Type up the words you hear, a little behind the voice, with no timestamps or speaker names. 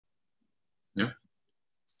Yeah.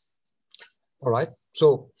 All right.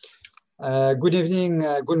 So, good evening,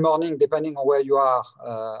 good morning, depending on where you are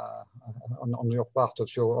on your part of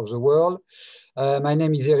the world. My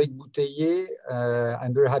name is Eric Bouteiller.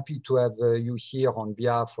 I'm very happy to have you here on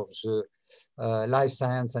behalf of the Life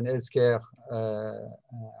Science and Healthcare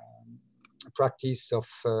practice of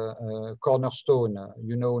Cornerstone.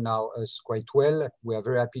 You know now us quite well. We are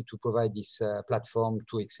very happy to provide this platform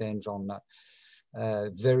to exchange on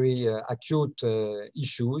very acute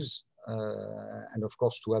issues. And of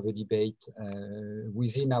course, to have a debate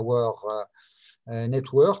within our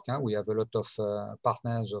network. We have a lot of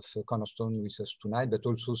partners of Cornerstone with us tonight, but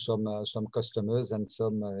also some customers and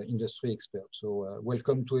some industry experts. So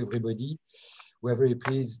welcome to everybody. We're very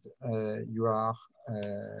pleased you are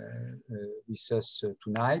with us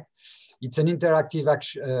tonight. It's an interactive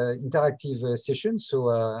session. So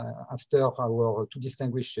after our two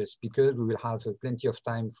distinguished speakers, we will have plenty of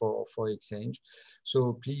time for exchange.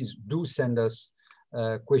 So please do send us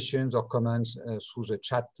questions or comments through the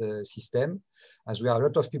chat system. As we are a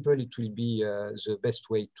lot of people, it will be the best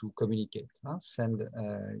way to communicate. Send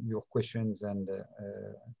your questions and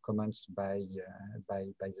comments by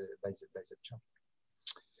the chat.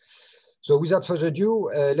 So without further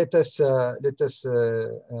ado, let us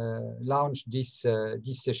launch this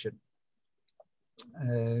session.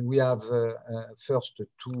 We have first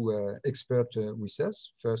two experts with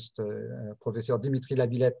us. First, Professor Dimitri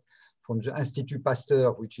Lavillette from the Institut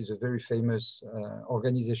Pasteur, which is a very famous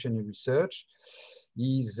organization in research.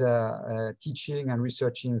 He's teaching and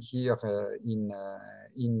researching here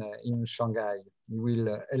in Shanghai. He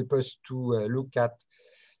will help us to look at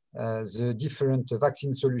the different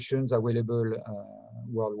vaccine solutions available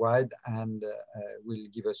worldwide, and will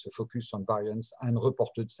give us a focus on variants and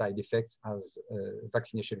reported side effects as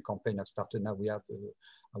vaccination campaign have started. Now we have,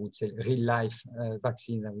 I would say, real life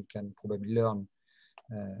vaccine, and we can probably learn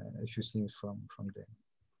a few things from them.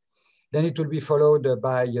 Then it will be followed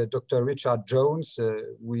by Dr. Richard Jones,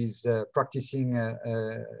 who is practicing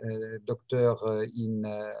doctor in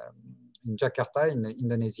Jakarta, in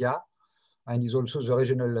Indonesia. And he's also the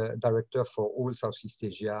regional director for all Southeast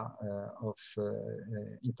Asia of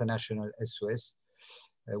International SOS,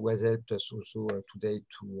 who has helped us also today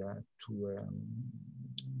to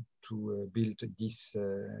build this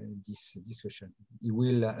discussion. He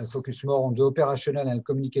will focus more on the operational and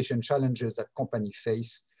communication challenges that companies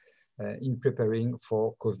face in preparing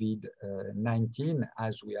for COVID-19,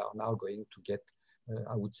 as we are now going to get,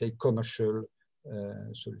 I would say, commercial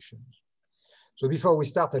solutions. So before we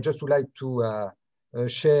start, I just would like to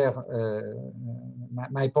share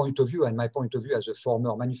my point of view, and my point of view as a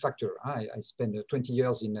former manufacturer. I spent 20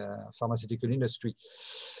 years in the pharmaceutical industry,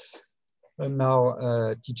 and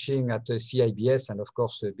now teaching at CIBS, and of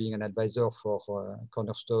course being an advisor for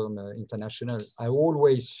Cornerstone International. I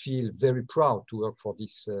always feel very proud to work for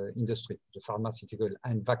this industry, the pharmaceutical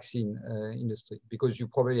and vaccine industry, because you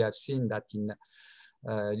probably have seen that in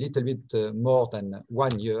a little bit more than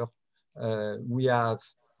 1 year, we have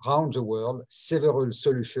around the world several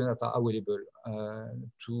solutions that are available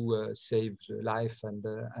to save life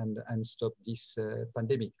and stop this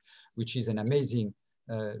pandemic, which is an amazing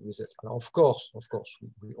result. Of course,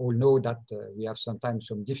 we all know that we have sometimes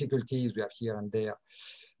some difficulties. We have here and there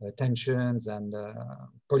tensions, and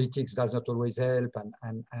politics does not always help,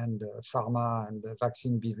 and pharma and the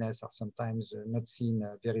vaccine business are sometimes not seen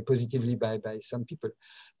very positively by some people.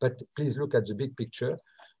 But please look at the big picture.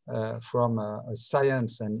 From a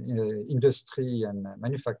science and industry and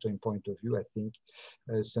manufacturing point of view, I think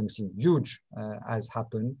something huge has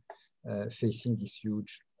happened facing this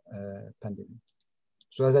huge pandemic.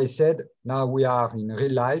 So as I said, now we are in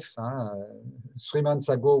real life. 3 months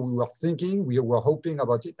ago, we were thinking, we were hoping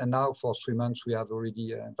about it, and now for 3 months, we have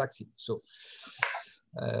already a vaccine. So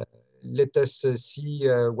let us see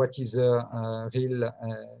what is a real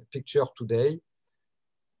picture today.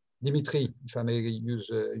 Dimitri, if I may use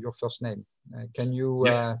your first name, can you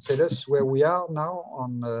tell us where we are now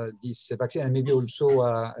on this vaccine, and maybe also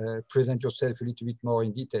present yourself a little bit more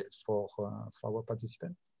in detail for our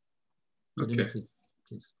participants? Okay. Dimitri,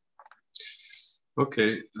 please.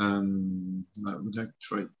 Okay, I would like to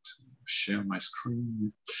try to share my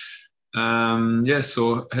screen. Yeah,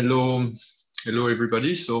 so hello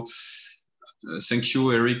everybody. So thank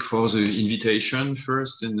you, Eric, for the invitation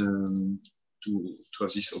first, and to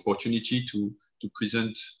have this opportunity to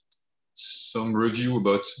present some review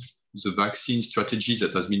about the vaccine strategy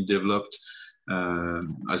that has been developed,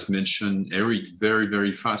 as mentioned, Eric, very,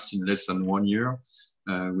 very fast in less than 1 year.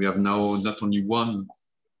 We have now not only one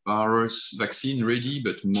virus vaccine ready,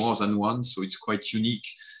 but more than one. So it's quite unique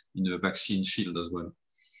in the vaccine field as well.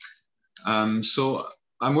 So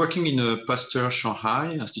I'm working in a Pasteur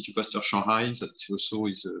Shanghai, Institut Pasteur Shanghai, that also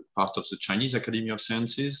is a part of the Chinese Academy of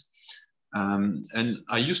Sciences. And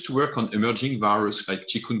I used to work on emerging viruses like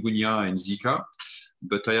chikungunya and Zika,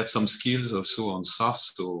 but I had some skills also on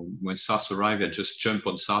SARS. So when SARS arrived, I just jumped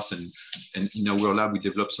on SARS, and in our lab, we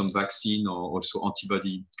developed some vaccine or also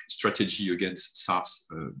antibody strategy against SARS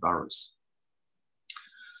virus.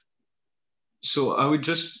 So I would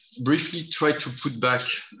just briefly try to put back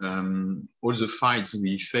all the fights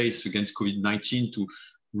we face against COVID-19 to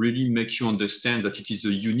really make you understand that it is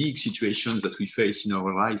a unique situation that we face in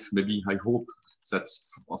our life. Maybe I hope that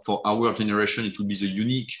for our generation, it will be the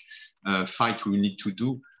unique fight we need to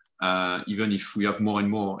do, even if we have more and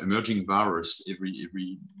more emerging virus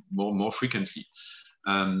every more frequently.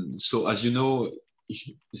 So as you know,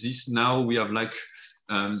 this now we have like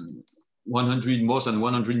more than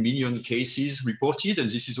 100 million cases reported, and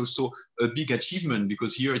this is also a big achievement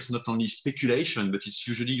because here it's not only speculation, but it's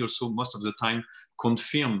usually also most of the time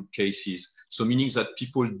confirmed cases. So meaning that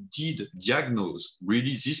people did diagnose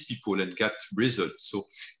really these people and got results. So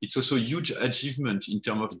it's also a huge achievement in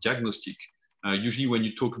terms of diagnostic. Usually when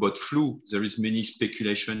you talk about flu, there is many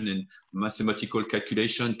speculation and mathematical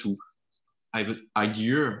calculation to have an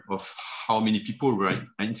idea of how many people were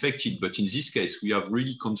infected, but in this case, we have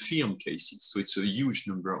really confirmed cases. So it's a huge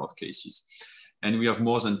number of cases. And we have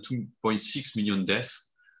more than 2.6 million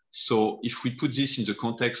deaths. So if we put this in the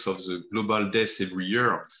context of the global deaths every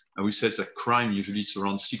year, I would say that crime usually is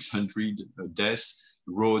around 600 deaths.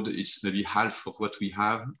 Road is maybe half of what we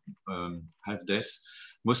have deaths.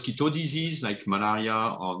 Mosquito disease like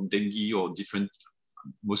malaria or dengue or different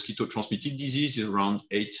mosquito transmitted disease is around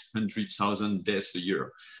 800,000 deaths a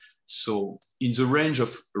year. So in the range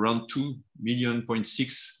of around 2.6 million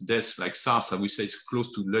deaths like SARS, I would say it's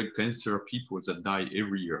close to lung cancer people that die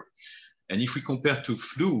every year. And if we compare to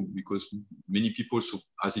flu, because many people, so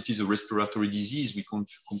as it is a respiratory disease, we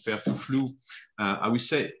compare to flu, I would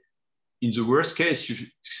say in the worst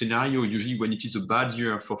case scenario, usually when it is a bad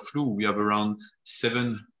year for flu, we have around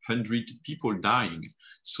 700 people dying.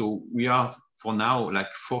 So we are for now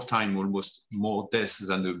like 4 times almost more deaths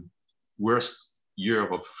than the worst year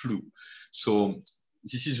of flu. So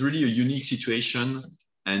this is really a unique situation,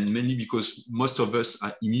 and mainly because most of us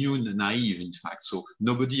are immune naive, in fact. So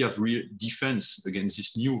nobody have real defense against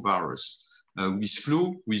this new virus. With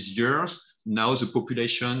flu, with years, now the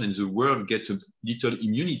population and the world get a little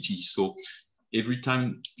immunity. So every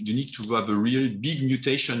time you need to have a really big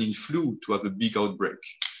mutation in flu to have a big outbreak.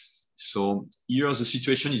 So here the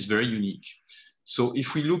situation is very unique. So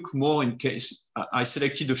if we look more in case, I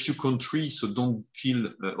selected a few countries, so don't feel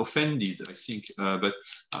offended, I think, but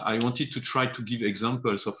I wanted to try to give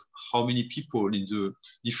examples of how many people in the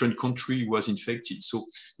different country was infected. So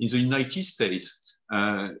in the United States,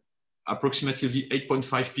 approximately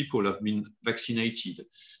 8.5 people have been vaccinated.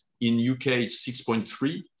 In UK, it's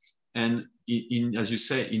 6.3. And as you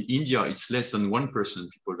say, in India, it's less than 1%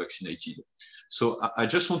 people vaccinated. So I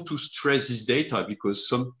just want to stress this data because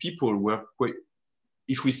some people were quite,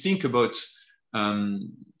 if we think about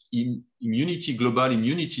immunity, global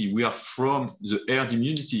immunity, we are from the herd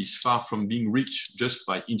immunity is far from being reached just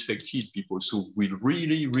by infected people. So we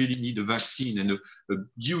really, really need a vaccine and a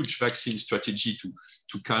huge vaccine strategy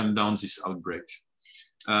to calm down this outbreak.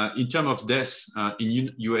 In terms of deaths, in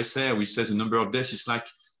USA, we say the number of deaths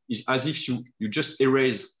is as if you just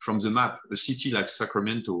erase from the map a city like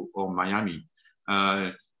Sacramento or Miami.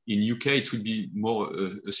 In UK, it would be more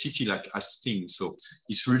a city like Asting. So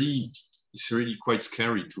it's really quite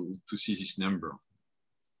scary to see this number.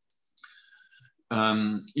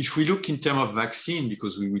 If we look in terms of vaccine,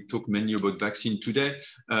 because we will talk mainly about vaccine today,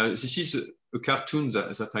 this is a cartoon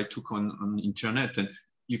that I took on internet, and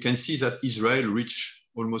you can see that Israel reached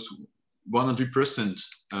almost 100%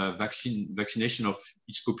 vaccination of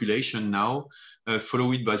its population now,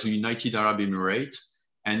 followed by the United Arab Emirates.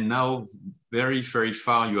 And now very, very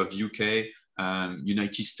far, you have UK,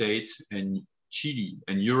 United States and Chile,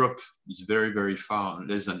 and Europe is very, very far,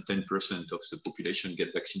 less than 10% of the population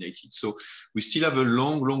get vaccinated. So we still have a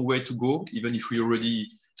long, long way to go, even if we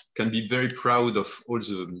already can be very proud of all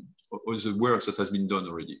the work that has been done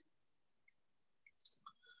already.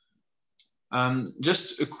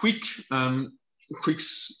 Just a quick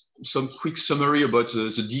summary about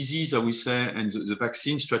the disease, I would say, and the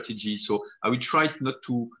vaccine strategy. So I will try not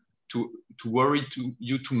to worry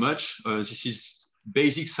you too much. This is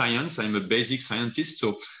basic science. I'm a basic scientist.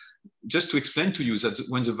 So just to explain to you that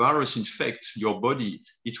when the virus infects your body,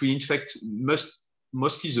 it will infect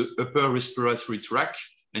mostly the upper respiratory tract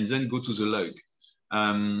and then go to the lung.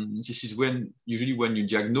 This is when, usually when you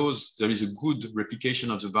diagnose, there is a good replication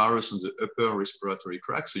of the virus on the upper respiratory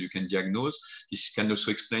tract, so you can diagnose. This can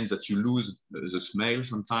also explain that you lose the smell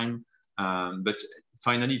sometimes, but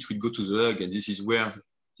finally it will go to the lung, and this is where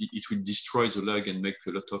it will destroy the lung and make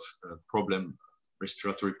a lot of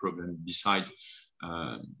respiratory problem beside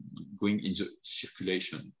going in the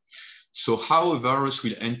circulation. So how a virus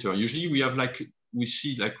will enter? Usually we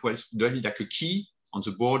see like a key on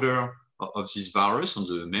the border of this virus, on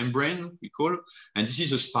the membrane, we call, and this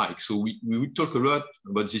is a spike. So we will talk a lot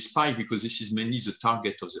about this spike because this is mainly the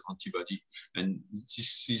target of the antibody, and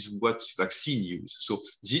this is what vaccine use. So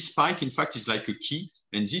this spike, in fact, is like a key,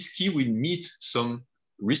 and this key will meet some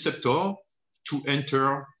receptor to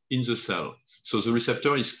enter in the cell. So the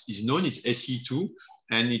receptor is known, it's SE2,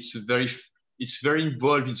 and it's very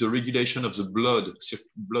involved in the regulation of the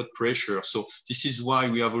blood pressure. So this is why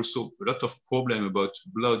we have also a lot of problem about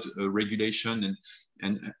blood regulation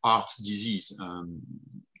and heart disease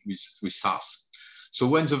with SARS. So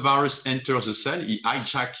when the virus enters the cell, it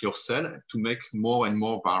hijacks your cell to make more and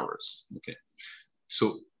more virus. Okay.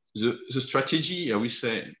 So the strategy, I will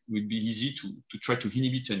say, would be easy to try to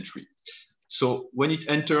inhibit entry. So when it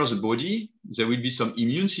enters the body, there will be some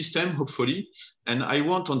immune system, hopefully. And I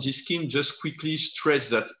want on this scheme just quickly stress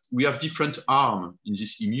that we have different arms in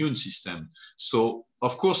this immune system. So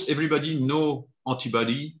of course, everybody know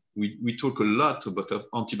antibody. We talk a lot about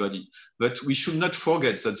antibody, but we should not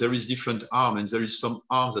forget that there is different arms, and there is some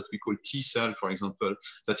arms that we call T cell, for example,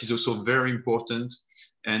 that is also very important.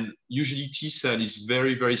 And usually T cell is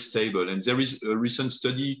very, very stable. And there is a recent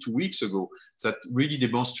study 2 weeks ago that really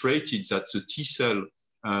demonstrated that the T cell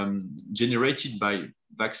generated by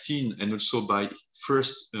vaccine and also by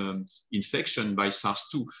first infection by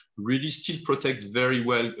SARS-2 really still protect very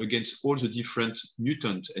well against all the different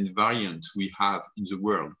mutant and variants we have in the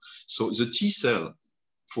world. So the T cell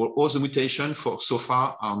for all the mutation so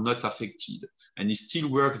far are not affected, and it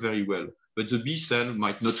still work very well. But the B cell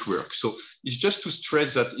might not work. So it's just to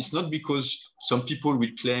stress that it's not because some people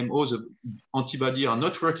will claim, oh, the antibody are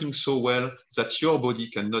not working so well that your body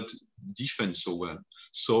cannot defend so well.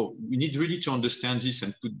 So we need really to understand this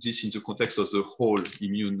and put this in the context of the whole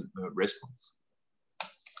immune response.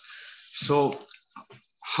 So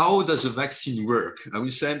how does the vaccine work? I will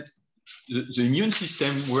say the immune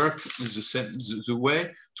system works the way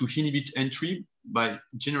to inhibit entry by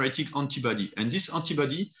generating antibody. And this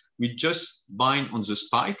antibody will just bind on the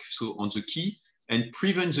spike, so on the key, and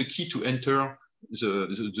prevent the key to enter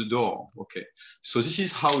the door. Okay, so this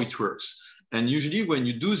is how it works. And usually when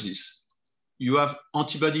you do this, you have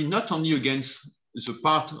antibody not only against the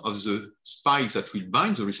part of the spike that will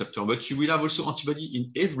bind the receptor, but you will have also antibody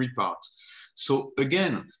in every part. So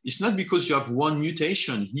again, it's not because you have one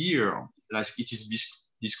mutation here, like it is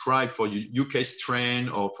described for UK strain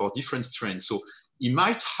or for different strains. So it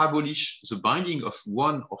might abolish the binding of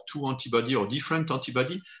one or two antibody or different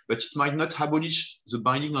antibody, but it might not abolish the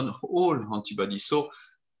binding on all antibodies. So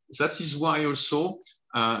that is why also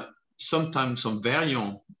sometimes some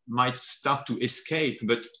variant might start to escape,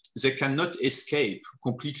 but they cannot escape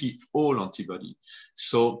completely all antibody.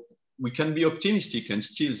 So we can be optimistic and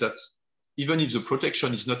still that even if the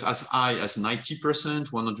protection is not as high as 90%,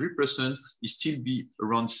 100%, it still be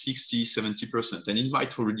around 60, 70%. And it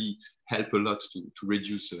might already help a lot to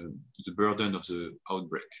reduce the burden of the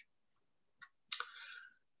outbreak.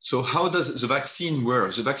 So how does the vaccine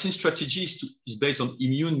work? The vaccine strategy is based on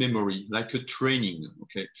immune memory, like a training,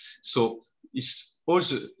 okay? So it's all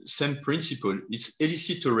the same principle. It's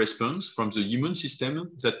elicit a response from the immune system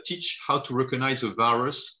that teach how to recognize a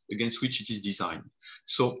virus against which it is designed.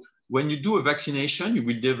 So when you do a vaccination, you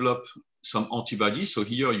will develop some antibodies. So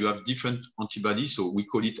here you have different antibodies. So we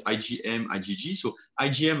call it IgM, IgG. So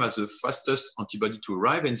IgM has the fastest antibody to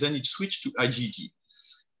arrive, and then it switched to IgG.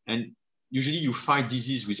 And usually you fight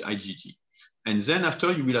disease with IgG. And then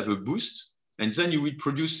after you will have a boost, and then you will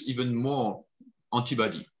produce even more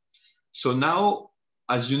antibody. So now,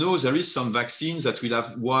 as you know, there is some vaccines that will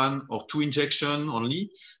have 1 or 2 injections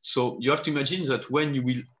only. So you have to imagine that when you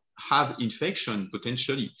will have infection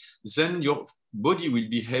potentially, then your body will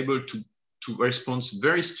be able to respond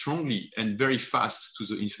very strongly and very fast to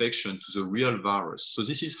the infection, to the real virus. So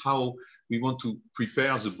this is how we want to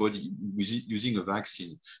prepare the body using a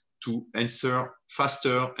vaccine to answer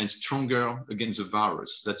faster and stronger against the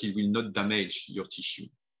virus, that it will not damage your tissue.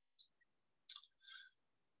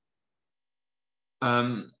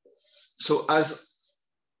 So as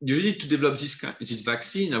usually to develop this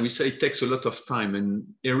vaccine, I will say it takes a lot of time, and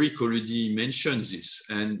Eric already mentioned this,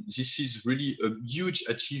 and this is really a huge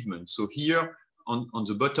achievement. So here on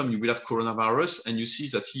the bottom, you will have coronavirus, and you see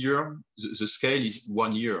that here the scale is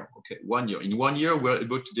 1 year. Okay, 1 year. In 1 year, we're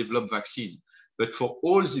able to develop vaccine. But for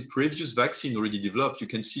all the previous vaccine already developed, you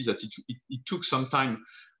can see that it took some time,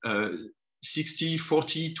 60,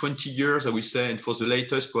 40, 20 years, I would say, and for the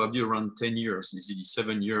latest, probably around 10 years, easily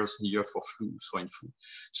 7 years here for flu, swine flu.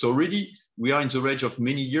 So really, we are in the range of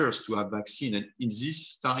many years to have vaccine. And in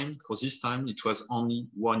this time, for this time, it was only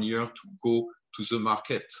 1 year to go to the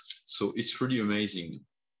market. So it's really amazing.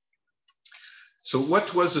 So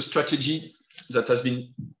what was the strategy that has been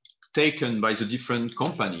taken by the different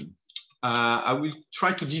company? I will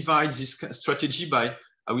try to divide this strategy by,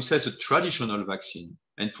 I will say, the traditional vaccine.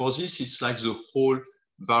 And for this, it's like the whole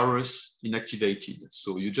virus inactivated.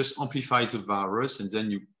 So you just amplify the virus and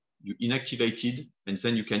then you inactivate it, and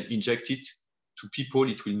then you can inject it to people.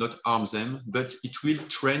 It will not harm them, but it will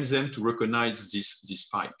train them to recognize this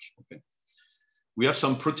spike. Okay. We have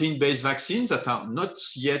some protein-based vaccines that are not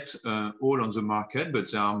yet all on the market,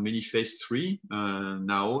 but there are many phase 3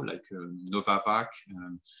 now, like Novavax,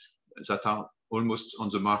 that are almost on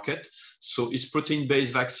the market. So it's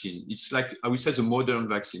protein-based vaccine. It's like, I would say, the modern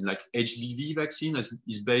vaccine, like HBV vaccine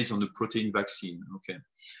is based on the protein vaccine. Okay.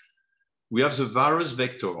 We have the virus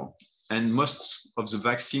vector, and most of the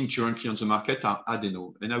vaccine currently on the market are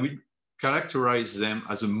adeno. And I will characterize them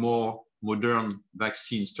as a more modern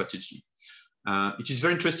vaccine strategy. It is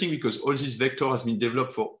very interesting because all this vector has been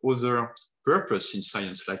developed for other purpose in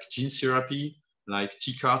science, like gene therapy, like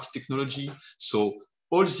T-CAR technology. So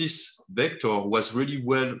all this vector was really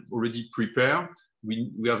well already prepared.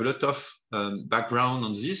 We have a lot of background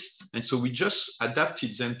on this. And so we just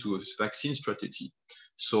adapted them to a vaccine strategy.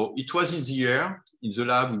 So it was in the air, in the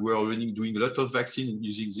lab, we were already doing a lot of vaccine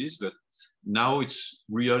using this, but now it's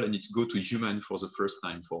real and it's go to human for the first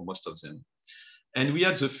time for most of them. And we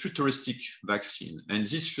had the futuristic vaccine. And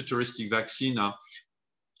these futuristic vaccine are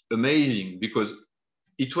amazing because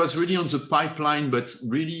it was really on the pipeline, but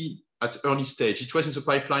really at early stage. It was in the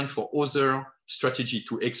pipeline for other strategy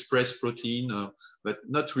to express protein, but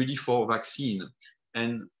not really for vaccine.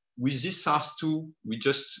 And with this SARS-2, we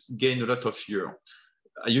just gained a lot of year.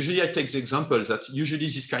 Usually I take the example that usually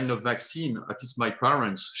this kind of vaccine, at least my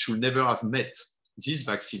parents, should never have met this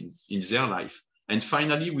vaccine in their life. And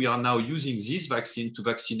finally, we are now using this vaccine to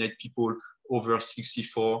vaccinate people over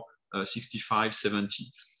 64, 65,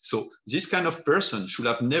 70. So this kind of person should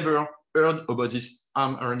have never heard about this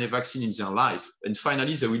mRNA vaccine in their life. And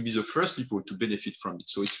finally, they will be the first people to benefit from it.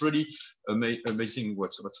 So it's really amazing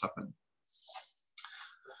what's happened.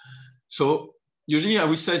 So usually I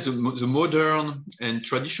would say the modern and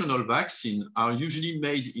traditional vaccine are usually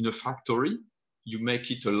made in a factory. You make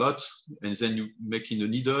it a lot, and then you make in a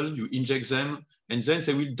needle, you inject them, and then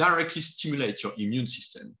they will directly stimulate your immune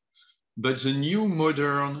system. But the new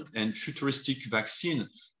modern and futuristic vaccine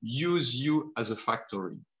use you as a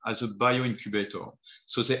factory, as a bioincubator.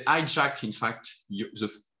 So they hijack, in fact,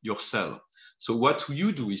 your cell. So what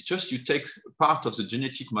you do is just you take part of the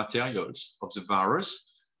genetic materials of the virus,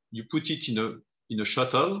 you put it in a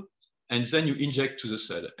shuttle, and then you inject to the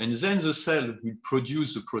cell. And then the cell will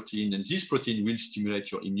produce the protein, and this protein will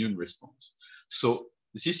stimulate your immune response. So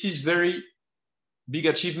this is very big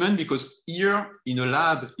achievement because here in a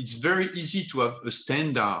lab, it's very easy to have a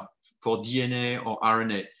standard for DNA or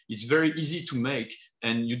RNA. It's very easy to make,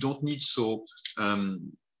 and you don't need so, I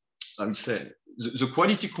would say, the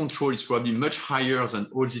quality control is probably much higher than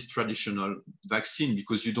all this traditional vaccine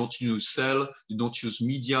because you don't use cell, you don't use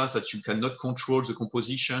media that you cannot control the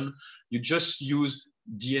composition. You just use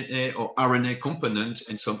DNA or RNA component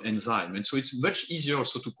and some enzyme. And so it's much easier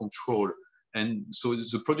also to control. And so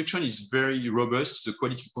the production is very robust. The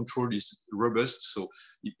quality control is robust. So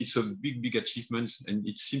it's a big achievement, and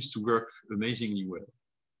it seems to work amazingly well.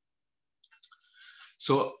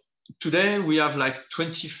 So today we have like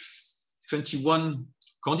 21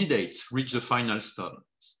 candidates reach the final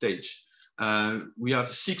stage. We have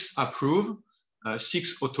 6 approved,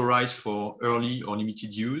 6 authorized for early or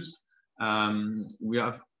limited use. We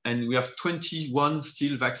have 21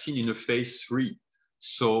 still vaccine in a phase 3.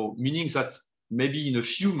 So meaning that maybe in a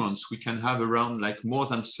few months, we can have around like more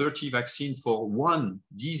than 30 vaccines for one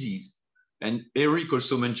disease. And Eric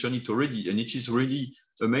also mentioned it already, and it is really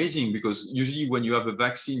amazing because usually when you have a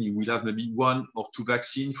vaccine, you will have maybe 1 or 2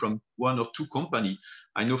 vaccines from 1 or 2 companies.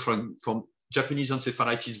 I know from Japanese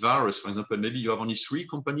encephalitis virus, for example, maybe you have only 3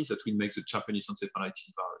 companies that will make the Japanese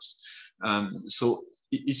encephalitis virus. So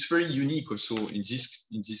it's very unique also in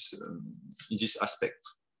this aspect.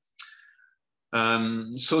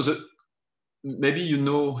 So maybe you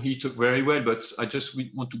know it very well, but I just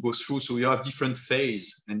want to go through. So you have different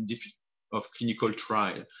phases and clinical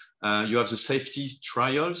trial. You have the safety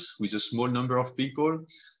trials with a small number of people,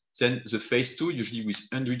 then the phase 2, usually with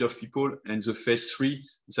 100 of people, and the phase 3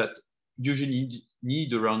 that usually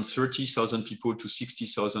need around 30,000 people to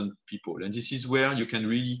 60,000 people. And this is where you can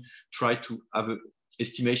really try to have an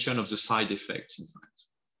estimation of the side effects, in fact.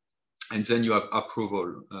 And then you have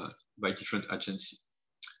approval by different agencies.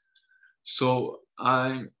 So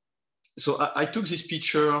I took this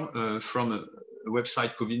picture from a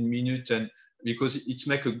website COVID Minute, and because it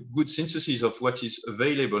makes a good synthesis of what is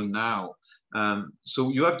available now. So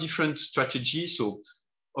you have different strategies. So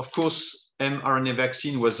of course, mRNA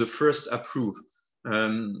vaccine was the first approved.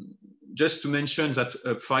 Just to mention that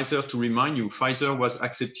Pfizer, to remind you, Pfizer was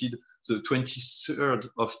accepted the 23rd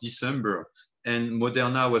of December and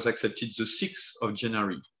Moderna was accepted the 6th of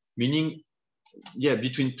January, meaning, yeah,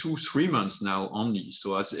 between 2-3 months now only.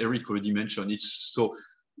 So as Eric already mentioned, it's so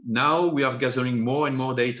now we are gathering more and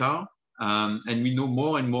more data and we know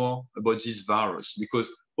more and more about this virus because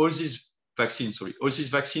all this vaccine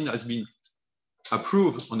has been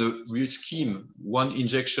approved on a real scheme, 1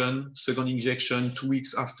 injection, 2nd injection, 2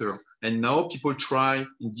 weeks after. And now people try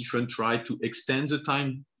to extend the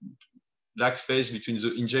time lag phase between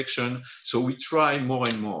the injection. So we try more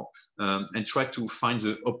and more and try to find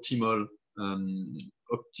the optimal,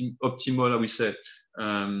 I would say,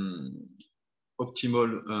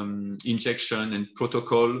 optimal injection and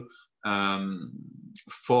protocol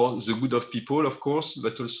for the good of people, of course,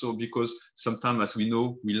 but also because sometimes, as we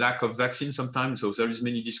know, we lack of vaccine sometimes. So there is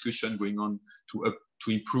many discussion going on to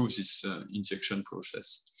improve this injection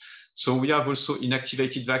process. So we have also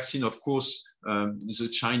inactivated vaccine. Of course, the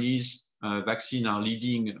Chinese vaccine are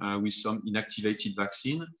leading with some inactivated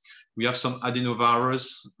vaccine. We have some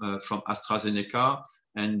adenovirus from AstraZeneca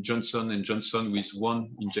and Johnson & Johnson with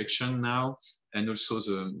 1 injection now. And also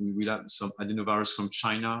we will have some adenovirus from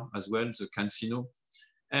China as well, the CanSino.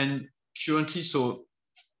 And currently, so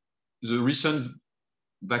the recent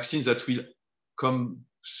vaccines that will come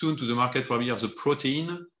soon to the market probably are the protein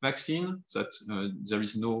vaccine that there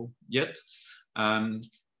is no yet.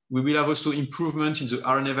 We will have also improvement in the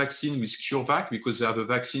RNA vaccine with CureVac because they have a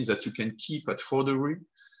vaccine that you can keep at 4 degrees.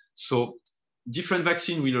 So different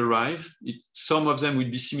vaccine will arrive. Some of them will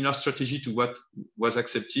be similar strategy to what was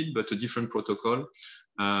accepted, but a different protocol.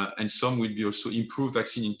 And some will be also improved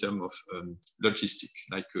vaccine in terms of logistic,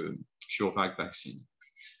 like CureVac vaccine.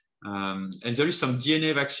 And there is some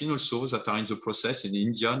DNA vaccine also that are in the process in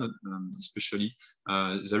India, especially.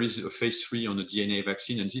 There is a phase 3 on the DNA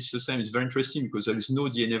vaccine, and this is the same. It's very interesting because there is no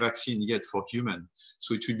DNA vaccine yet for human,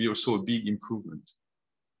 so it will be also a big improvement.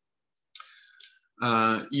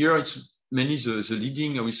 Here it's mainly the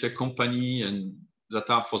leading, I would say, company and that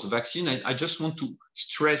are for the vaccine. I just want to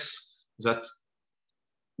stress that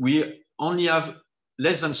we only have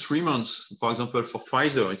less than 3 months. For example, for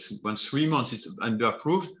Pfizer, it's 3 months it's under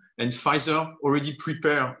approved, and Pfizer already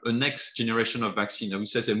prepared a next generation of vaccine. I would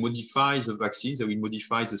say they modify the vaccines, they will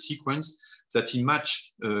modify the sequence that it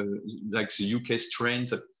match like the UK strain,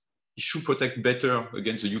 that it should protect better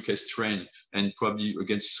against the UK strain and probably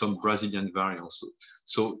against some Brazilian variant also.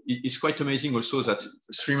 So it's quite amazing also that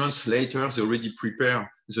 3 months later, they already prepare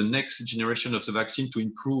the next generation of the vaccine to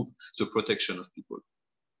improve the protection of people.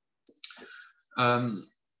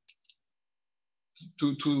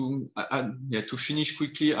 To finish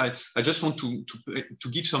quickly, I just want to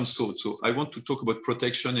give some thought. So I want to talk about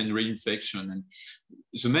protection and reinfection. And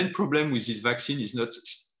the main problem with this vaccine is not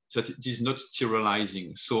that it is not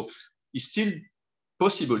sterilizing. So it's still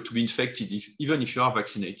possible to be infected even if you are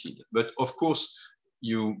vaccinated. But of course,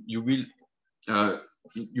 you will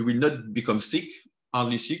not become sick,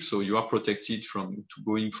 hardly sick. So you are protected from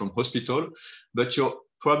going from hospital, but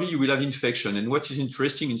probably you will have infection. And what is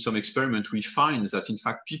interesting in some experiments, we find that in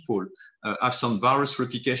fact people have some virus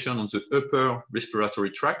replication on the upper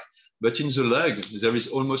respiratory tract, but in the lung, there is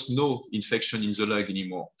almost no infection in the lung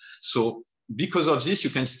anymore. So because of this,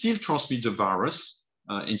 you can still transmit the virus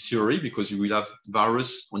in theory, because you will have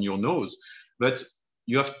virus on your nose, but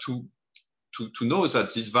you have to know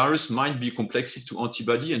that this virus might be complexed to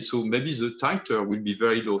antibody, and so maybe the titer will be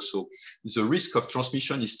very low. So the risk of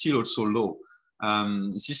transmission is still also low.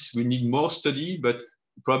 This we need more study, but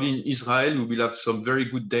probably in Israel, we will have some very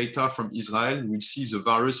good data from Israel. We'll see if the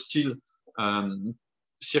virus still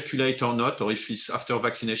circulate or not, or if it's after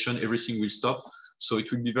vaccination, everything will stop. So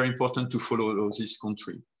it will be very important to follow this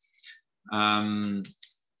country.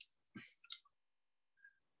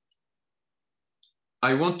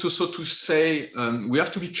 I want also to say we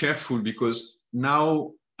have to be careful because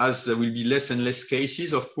now, as there will be less and less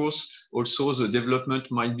cases, of course, also the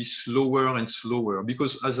development might be slower and slower.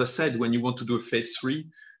 Because as I said, when you want to do a phase 3,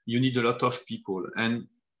 you need a lot of people. And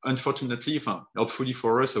unfortunately, hopefully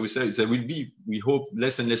for us, I would say there will be, we hope,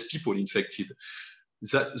 less and less people infected.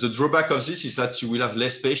 That the drawback of this is that you will have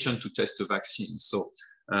less patients to test the vaccine. So,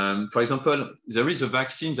 for example, there is a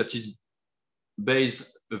vaccine that is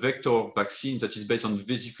based, a vector vaccine that is based on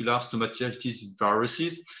vesicular stomatitis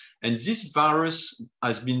viruses. And this virus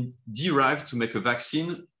has been derived to make a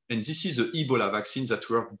vaccine. And this is the Ebola vaccine that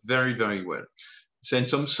works very, very well. So, and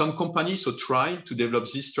some companies try to develop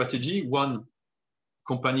this strategy. One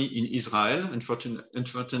company in Israel,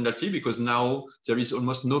 unfortunately, because now there is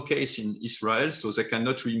almost no case in Israel, so they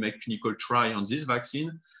cannot really make clinical trial on this vaccine.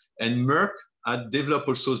 And Merck had developed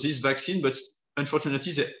also this vaccine, but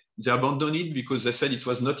unfortunately, they abandoned it because they said it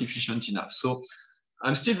was not efficient enough. So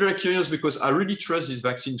I'm still very curious because I really trust this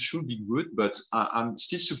vaccine should be good, but I'm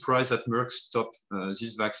still surprised that Merck stopped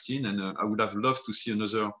this vaccine, and I would have loved to see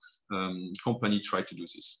another company try to do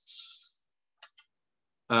this.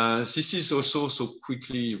 This is also so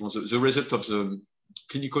quickly the result of the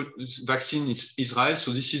clinical vaccine in Israel.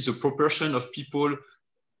 So this is the proportion of people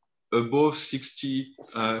above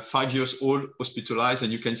 65 years old hospitalized.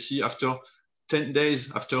 And you can see after 10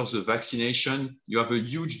 days after the vaccination, you have a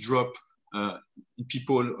huge drop in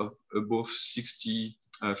people above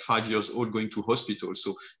 65 years old going to hospital.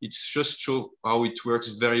 So it's just show how it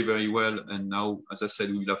works very, very well. And now, as I said,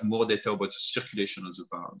 we will have more data about the circulation of the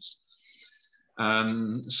virus.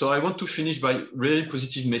 So I want to finish by really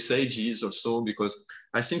positive messages also, because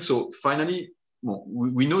I think so finally, well,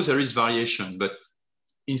 we know there is variation, but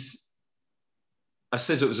I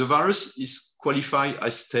said the virus is qualified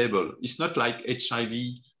as stable. It's not like HIV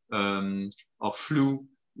or flu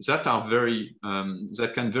that are very,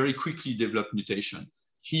 that can very quickly develop mutation.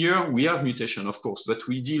 Here we have mutation, of course, but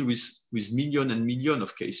we deal with millions and millions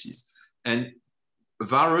of cases. And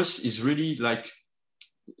virus is really like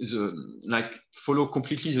follow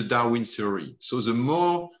completely the Darwin theory. So the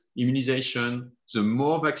more immunization, the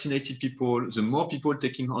more vaccinated people, the more people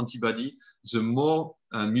taking antibody, the more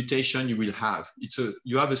mutation you will have.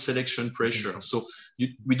 You have a selection pressure. So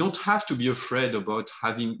we don't have to be afraid about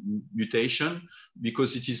having mutation,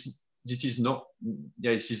 because it is not,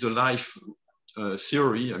 yeah, it is a life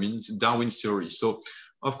theory. I mean, it's Darwin theory. So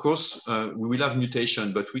of course, we will have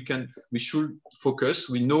mutation, but we should focus.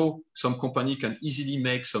 We know some company can easily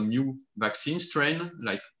make some new vaccine strain,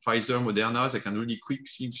 like Pfizer, Moderna, they can really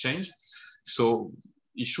quickly change. So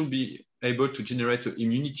it should be able to generate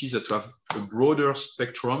immunities that have a broader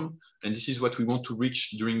spectrum. And this is what we want to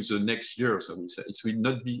reach during the next years, I would say. It will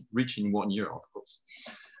not be reached in 1 year, of course.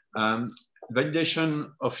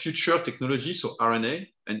 Validation of future technology, so RNA.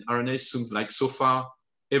 And RNA seems like so far,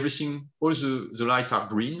 everything, all the light are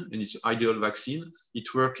green, and it's ideal vaccine.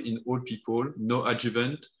 It works in all people, no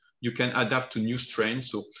adjuvant. You can adapt to new strains.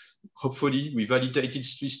 So hopefully we validated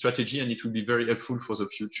this strategy, and it will be very helpful for the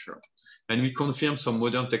future. And we confirm some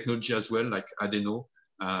modern technology as well, like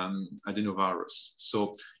adenovirus.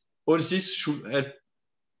 So all this should help.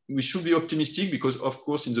 We should be optimistic because, of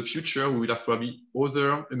course, in the future, we will have probably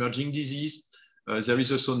other emerging disease. There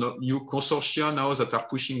is also new consortia now that are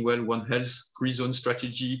pushing well One Health pre-zone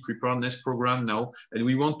strategy, preparedness program now, and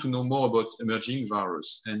we want to know more about emerging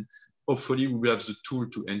virus. And hopefully we will have the tool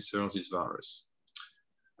to answer this virus.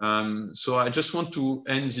 So I just want to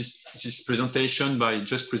end this presentation by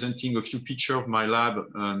just presenting a few pictures of my lab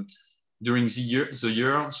during the year.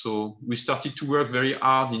 So we started to work very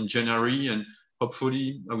hard in January, and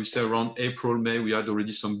hopefully, I would say around April, May, we had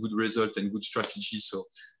already some good results and good strategy. So,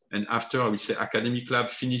 and after, I would say academic lab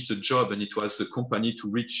finished the job, and it was the company to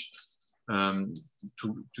reach,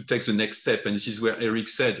 to take the next step. And this is where Eric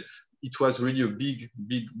said, it was really a big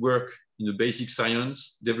work in the basic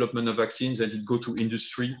science, development of vaccines, and it go to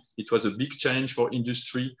industry. It was a big challenge for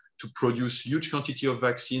industry to produce huge quantity of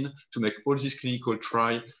vaccine, to make all this clinical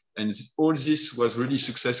trial. And all this was really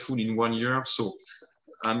successful in 1 year. So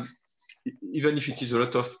even if it is a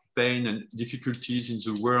lot of pain and difficulties in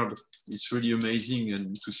the world, it's really amazing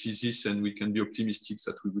and to see this, and we can be optimistic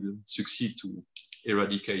that we will succeed to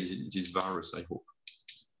eradicate this virus, I hope.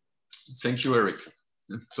 Thank you, Eric.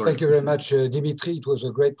 Sorry. Thank you very much, Dimitri. It was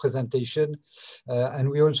a great presentation.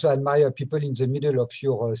 And we also admire people in the middle of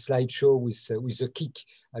your slideshow with a kick.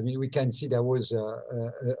 I mean, we can see there was a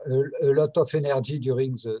lot of energy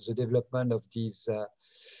during the development of these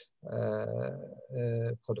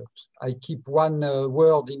product. I keep one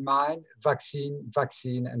word in mind: vaccine,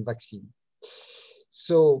 vaccine, and vaccine.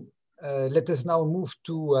 So let us now move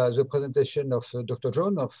to the presentation of Dr.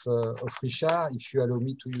 John of Richard, if you allow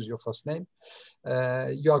me to use your first name.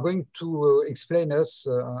 You are going to explain us,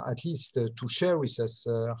 at least to share with us,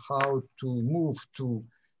 how to move to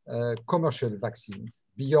commercial vaccines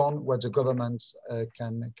beyond what the government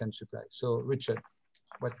can supply. So, Richard,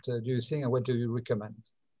 what do you think and what do you recommend?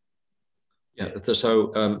 Yeah,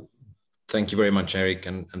 so thank you very much, Eric,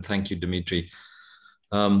 and thank you, Dimitri.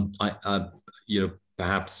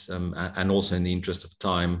 Perhaps, and also in the interest of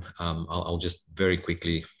time, I'll just very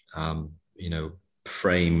quickly,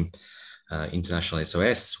 frame International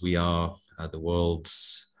SOS. We are the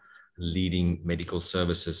world's leading medical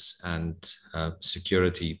services and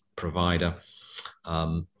security provider.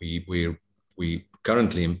 We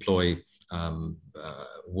currently employ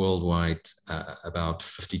worldwide about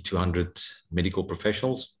 5,200 medical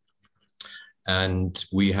professionals, and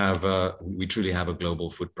we truly have a global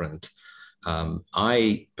footprint.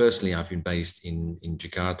 I personally have been based in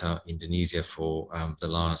Jakarta, Indonesia for the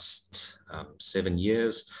last 7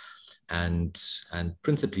 years, and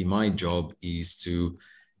principally my job is to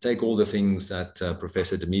take all the things that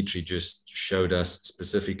Professor Dimitri just showed us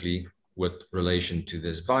specifically with relation to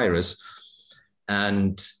this virus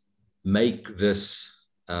and make this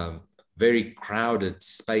very crowded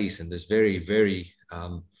space and this very, very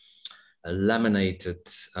laminated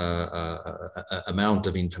amount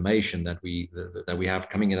of information that we have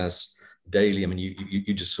coming at us daily. I mean,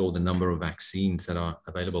 you just saw the number of vaccines that are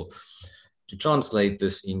available. To translate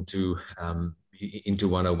this into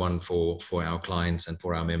 101 for our clients and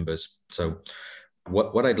for our members. So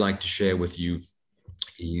what I'd like to share with you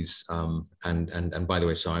is, and by the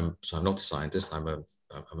way, so I'm not a scientist, I'm a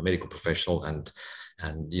medical professional, and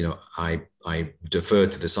I defer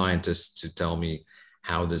to the scientists to tell me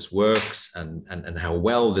how this works and how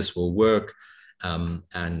well this will work.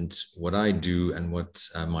 And what I do and what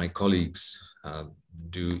my colleagues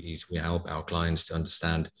do is we help our clients to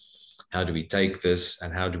understand how do we take this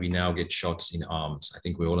and how do we now get shots in arms. I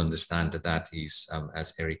think we all understand that is,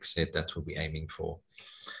 as Eric said, that's what we're aiming for.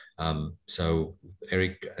 So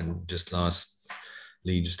Eric, and just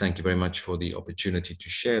lastly, just thank you very much for the opportunity to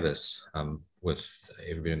share this with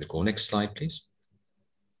everybody on the call. Next slide, please.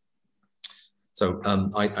 So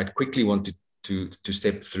I'd quickly wanted to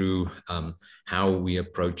step through how we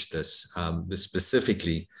approach this,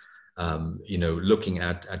 specifically, looking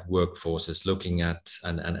at workforces, looking at,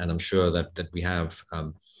 and I'm sure that we have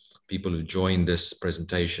people who join this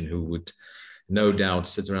presentation who would no doubt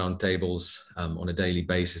sit around tables on a daily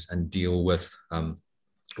basis and deal with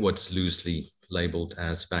what's loosely labeled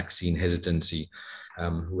as vaccine hesitancy,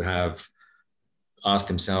 who have asked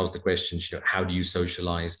themselves the questions, how do you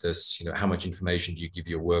socialize this? How much information do you give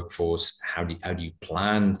your workforce? How do you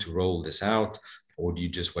plan to roll this out? Or do you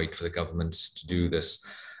just wait for the governments to do this?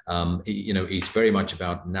 It's very much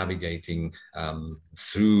about navigating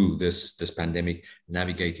through this pandemic,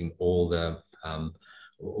 navigating all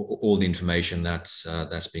the information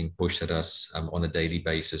that's being pushed at us on a daily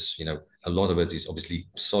basis. A lot of it is obviously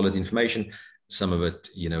solid information, some of it,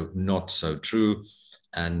 not so true.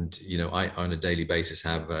 And I on a daily basis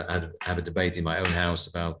have a debate in my own house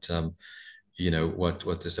about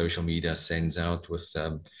what the social media sends out with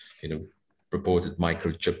purported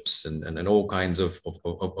microchips and all kinds of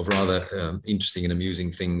rather interesting and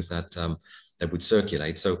amusing things that would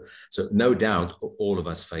circulate. So no doubt all of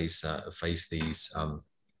us face these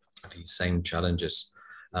same challenges.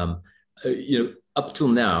 Up till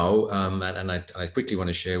now, and I quickly want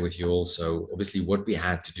to share with you also, obviously what we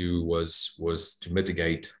had to do was to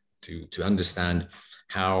mitigate, to understand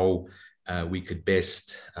how we could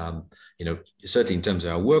best, certainly in terms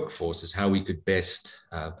of our workforces, how we could best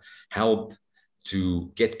help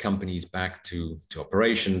to get companies back to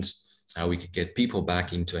operations, how we could get people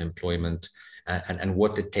back into employment, and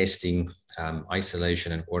what the testing,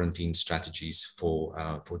 isolation and quarantine strategies for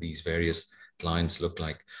these various clients look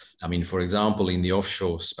like. I mean, for example, in the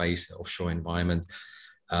offshore space, offshore environment,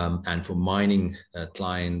 and for mining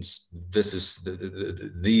clients,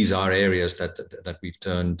 these are areas that we've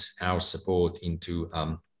turned our support into,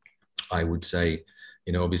 I would say,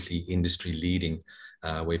 obviously industry leading,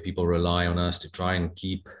 where people rely on us to try and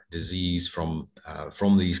keep disease from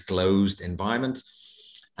these closed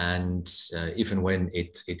environments. And if and when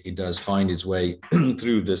it does find its way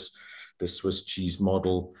through this Swiss cheese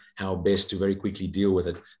model, how best to very quickly deal with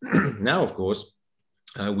it. Now, of course,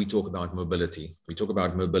 we talk about mobility. We talk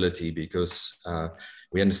about mobility because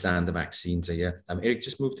we understand the vaccines are here. Eric,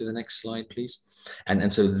 just move to the next slide, please.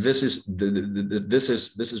 And so this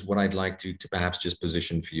is what I'd like to perhaps just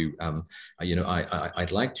position for you.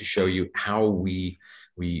 I'd like to show you how we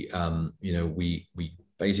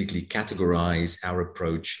basically categorize our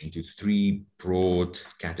approach into 3 broad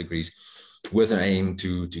categories with an aim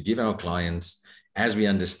to give our clients, as we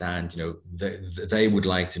understand, they would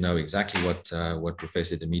like to know exactly what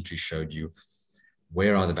Professor Dimitri showed you.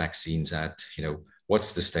 where are the vaccines at?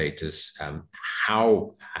 What's the status?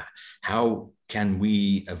 How can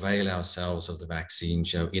we avail ourselves of the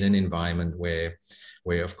vaccines? In an environment where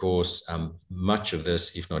of course much of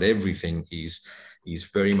this, if not everything, is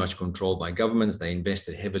very much controlled by governments. They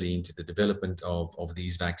invested heavily into the development of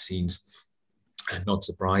these vaccines, and not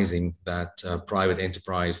surprising that private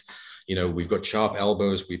enterprise, we've got sharp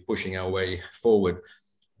elbows, we're pushing our way forward.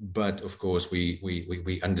 But of course,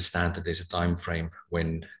 we understand that there's a time frame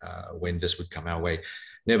when this would come our way.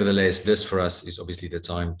 Nevertheless, this for us is obviously the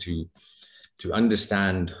time to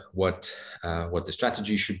understand what the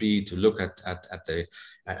strategy should be, to look at the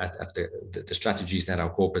strategies that our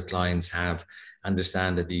corporate clients have,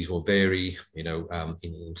 understand that these will vary.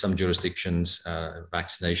 In some jurisdictions,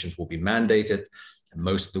 vaccinations will be mandated.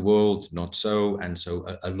 Most of the world, not so. And so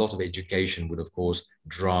a lot of education would, of course,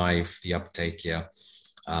 drive the uptake here.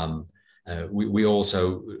 We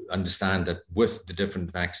also understand that with the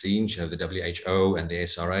different vaccines, the WHO and the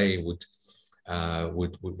SRA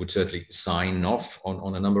would certainly sign off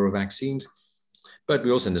on a number of vaccines. But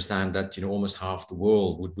we also understand that almost half the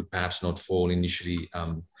world would perhaps not fall initially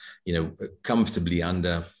comfortably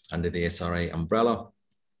under the SRA umbrella.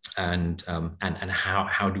 And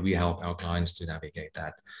how do we help our clients to navigate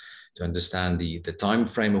that, to understand the time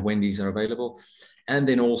frame of when these are available, and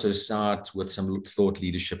then also start with some thought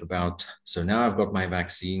leadership about, so now I've got my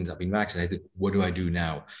vaccines, I've been vaccinated, what do I do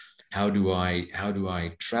now? How do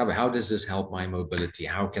I travel? How does this help my mobility?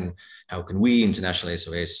 How can we, International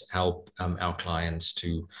SOS, help our clients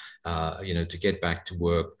to get back to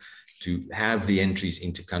work, to have the entries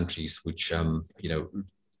into countries which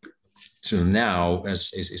so now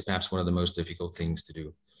is perhaps one of the most difficult things to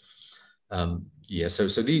do.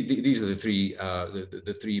 So these are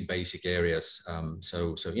the three basic areas.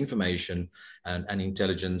 So information and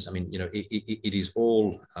intelligence. I mean, it is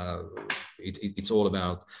all it's all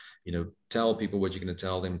about tell people what you're going to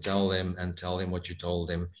tell them, and tell them what you told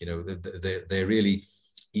them. There really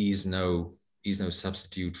is no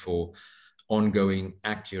substitute for ongoing,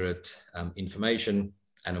 accurate information.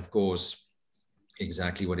 And of course,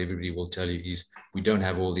 exactly what everybody will tell you is, we don't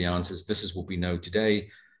have all the answers. This is what we know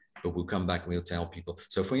today, but we'll come back and we'll tell people.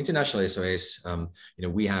 So for International SOS,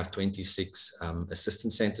 we have 26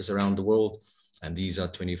 assistance centers around the world, and these are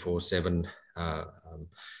 24/7,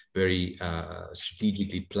 very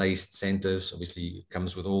strategically placed centers. Obviously, it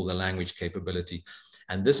comes with all the language capability.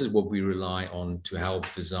 And this is what we rely on to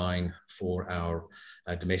help design for our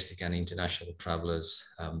domestic and international travelers,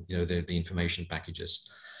 the information packages.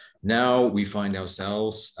 Now we find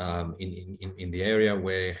ourselves in the area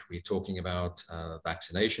where we're talking about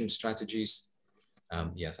vaccination strategies.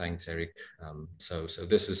 Thanks, Eric. So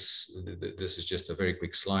this is just a very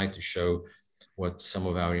quick slide to show what some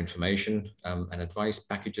of our information and advice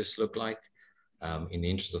packages look like. In the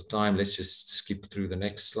interest of time, let's just skip through the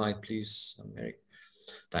next slide, please, Eric.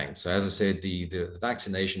 Thanks. So as I said, the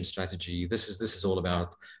vaccination strategy, this is all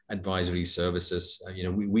about advisory services.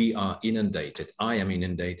 We are inundated. I am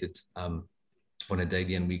inundated on a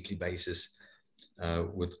daily and weekly basis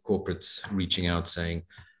with corporates reaching out saying,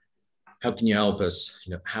 how can you help us?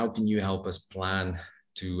 How can you help us plan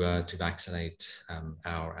to vaccinate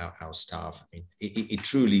our staff? I mean, it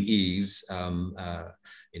truly is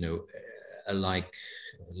like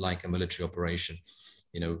a military operation.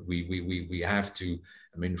 We have to.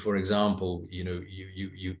 I mean, for example,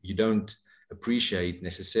 you don't appreciate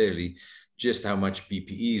necessarily just how much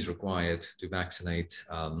PPE is required to vaccinate,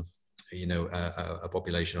 a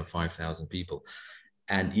population of 5,000 people.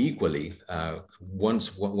 And equally,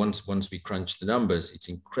 once we crunch the numbers, it's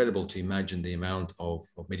incredible to imagine the amount of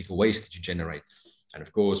medical waste that you generate. And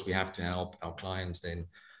of course, we have to help our clients then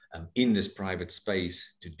in this private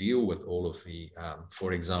space to deal with all of the,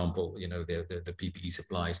 for example, the PPE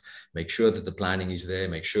supplies, make sure that the planning is there,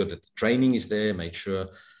 make sure that the training is there, make sure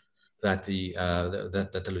that the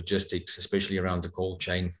logistics, especially around the cold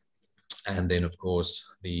chain, and then of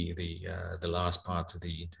course the last part of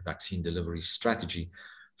the vaccine delivery strategy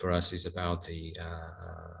for us is about the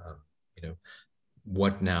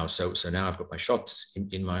what now. So now I've got my shots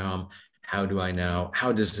in my arm. How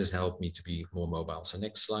does this help me to be more mobile? So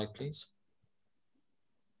next slide, please.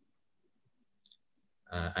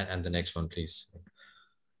 And the next one, please.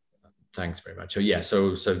 Thanks very much.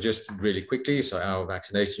 So so just really quickly, so our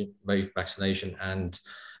vaccination and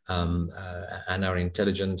our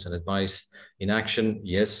intelligence and advice in action.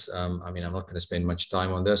 Yes, I mean, I'm not going to spend much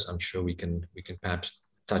time on this. I'm sure we can perhaps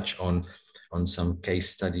touch on some case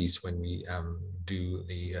studies when we do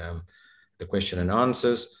the question and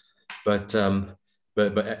answers. But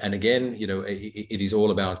and again, it is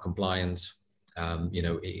all about compliance. You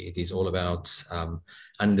know, it is all about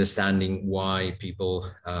understanding why people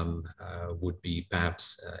would be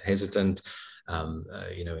perhaps hesitant,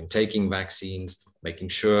 you know, in taking vaccines, making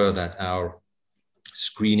sure that our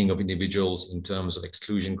screening of individuals in terms of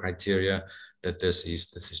exclusion criteria, that this is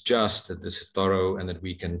just, that this is thorough, and that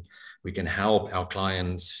we can help our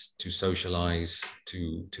clients to socialize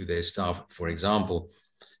to their staff. For example,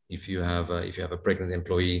 if you have a pregnant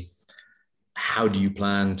employee, how do you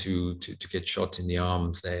plan to get shots in the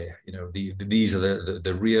arms there? You know, these are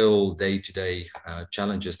the real day-to-day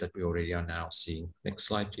challenges that we already are now seeing. Next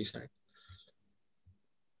slide, please, Eric.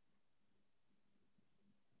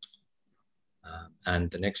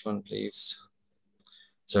 And the next one, please.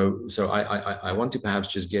 So I want to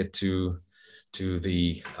perhaps just get to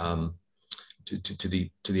the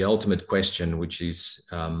ultimate question, which is,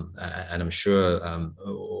 and I'm sure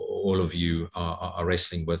all of you are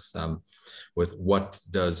wrestling with what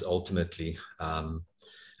does ultimately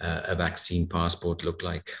a vaccine passport look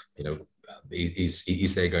like? You know,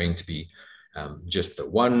 is there going to be just the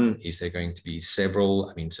one? Is there going to be several?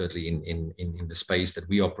 I mean, certainly in the space that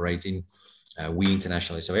we operate in, we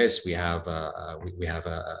International SOS, we have a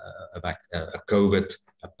COVID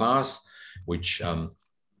pass, which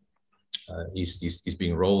is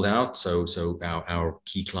being rolled out. So our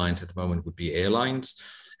key clients at the moment would be airlines,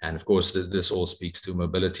 and of course this all speaks to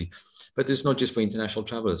mobility. But it's not just for international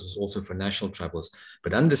travelers; it's also for national travelers.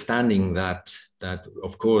 But understanding that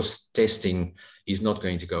of course testing is not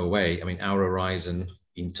going to go away. I mean, our horizon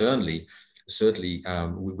internally, certainly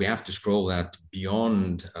we have to scroll that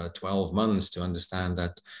beyond 12 months to understand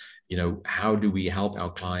that, you know, how do we help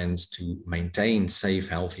our clients to maintain safe,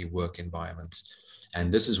 healthy work environments?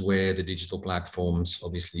 And this is where the digital platforms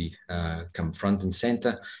obviously come front and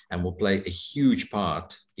center, and will play a huge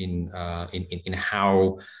part in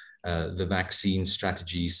how the vaccine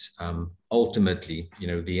strategies ultimately, you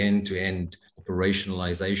know, the end-to-end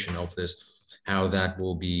operationalization of this, how that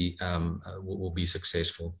will be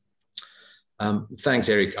successful. Thanks,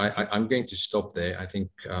 Eric. I'm going to stop there. I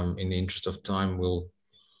think in the interest of time, we'll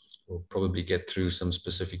probably get through some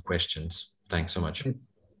specific questions. Thanks so much.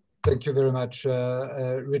 Thank you very much,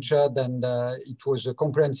 Richard. And it was a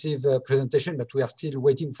comprehensive presentation, but we are still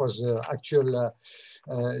waiting for the actual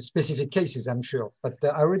specific cases, I'm sure. But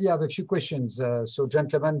I already have a few questions. So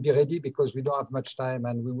gentlemen, be ready, because we don't have much time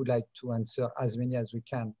and we would like to answer as many as we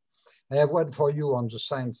can. I have one for you on the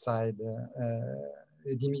science side,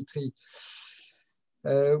 Dimitri.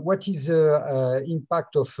 What is the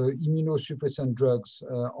impact of immunosuppressant drugs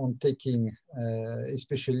on taking,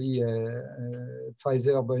 especially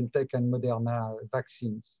Pfizer-BioNTech and Moderna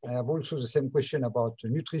vaccines? I have also the same question about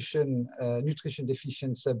nutrition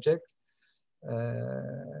deficient subjects.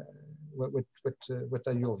 What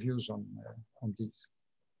are your views on this?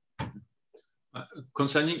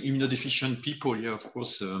 Concerning immunodeficient people, yeah, of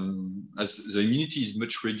course, as the immunity is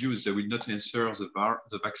much reduced, they will not answer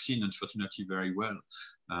the vaccine, unfortunately, very well.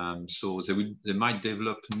 So they might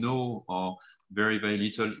develop no or very, very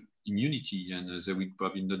little immunity, and they will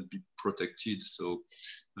probably not be protected. So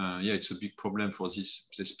yeah, it's a big problem for these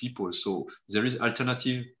people. So there is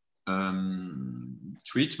alternative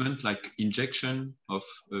treatment like injection of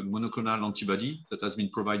monoclonal antibody that has been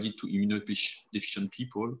provided to immunodeficient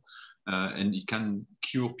people. And it can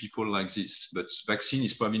cure people like this, but vaccine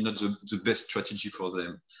is probably not the best strategy for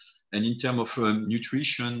them. And in terms of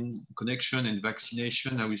nutrition connection and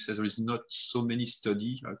vaccination, I would say there is not so many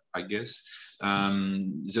studies, I guess.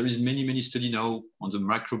 There is many studies now on the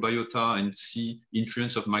microbiota and see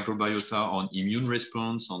influence of microbiota on immune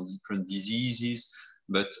response, on different diseases.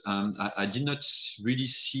 But I did not really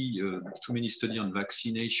see too many studies on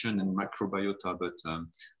vaccination and microbiota, but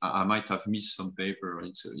I might have missed some paper.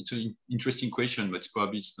 It's an interesting question, but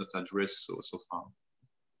probably it's not addressed so far.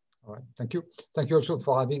 All right, thank you. Thank you also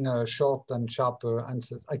for having short and sharp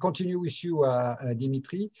answers. I continue with you,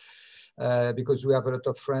 Dimitri, because we have a lot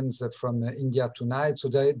of friends from India tonight. So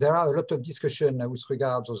there are a lot of discussion with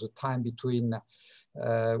regards to the time between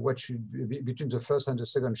what should be between the first and the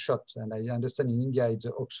second shot. And I understand in India it's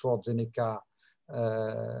the Oxford-Zeneca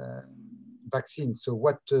vaccine. So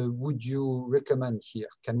what would you recommend here?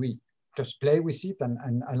 Can we just play with it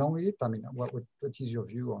and along with it? I mean, what is your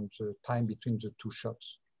view on the time between the two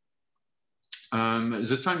shots?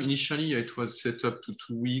 The time initially it was set up to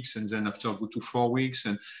 2 weeks, and then after go to 4 weeks.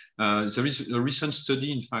 And there is a recent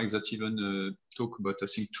study, in fact, that even talk about, I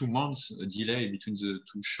think, 2 months delay between the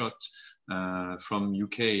two shots from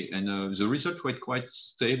UK, and the result were quite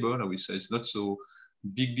stable. I would say it's not so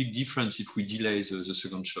big difference if we delay the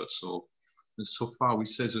second shot. So so far we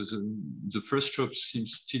say the first job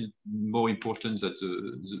seems still more important than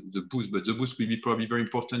the boost, but the boost will be probably very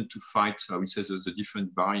important to fight, I would say, the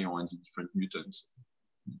different variants and the different mutants.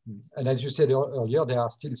 And as you said earlier, there are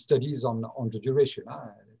still studies on the duration.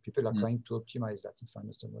 People are trying to optimize that, if I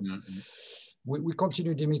understand well. We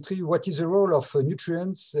continue, Dimitri. What is the role of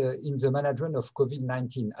nutrients in the management of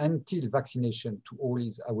COVID-19 until vaccination to all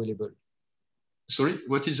is available? Sorry,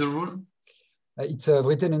 what is the role? It's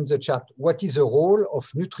written in the chat. What is the role of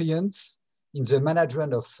nutrients in the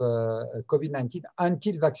management of COVID-19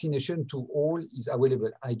 until vaccination to all is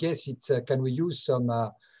available? I guess it's, can we use some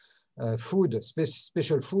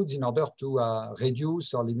special foods in order to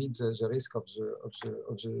reduce or limit the risk of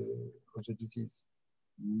the disease?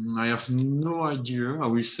 I have no idea, I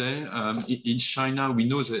will say. In China, we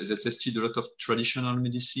know that they tested a lot of traditional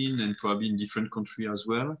medicine and probably in different countries as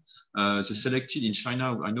well. They selected in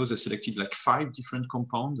China, I know they selected like 5 different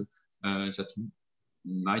compounds that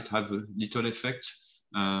might have a little effect.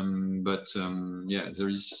 Yeah, there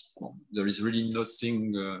is really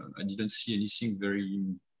nothing, I didn't see anything very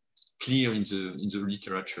clear in the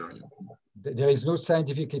literature. There is no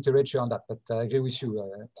scientific literature on that, but I agree with you.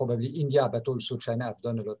 Probably India, but also China have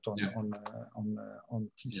done a lot on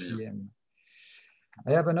TCM.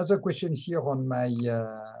 I have another question here on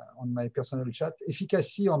my personal chat.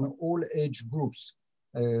 Efficacy on all age groups.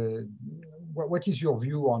 What is your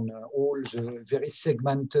view on all the very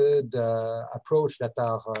segmented approach that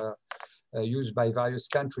are used by various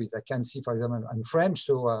countries? I can see, for example, I'm French,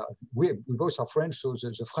 so we both are French, so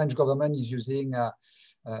the French government is using a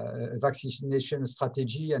vaccination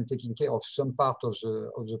strategy and taking care of some part of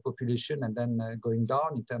the population and then going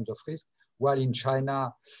down in terms of risk, while in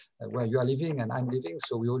China, where you are living and I'm living,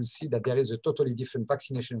 so we all see that there is a totally different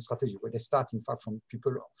vaccination strategy, where they start, in fact, from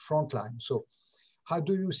people frontline. So how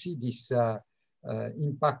do you see this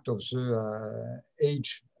impact of the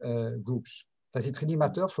age groups? Does it really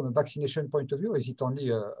matter from a vaccination point of view, or is it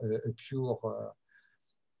only a pure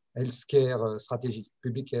healthcare strategy,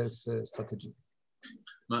 public health strategy?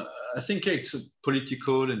 I think it's a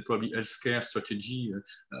political and probably healthcare strategy.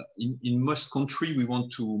 In most countries, we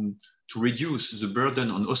want to reduce the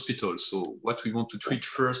burden on hospitals. So what we want to treat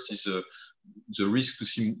first is the risk to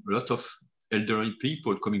see a lot of elderly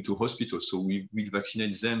people coming to hospitals. So we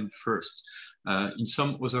vaccinate them first. In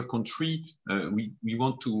some other country, we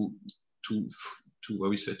want to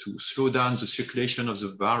slow down the circulation of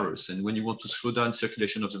the virus. And when you want to slow down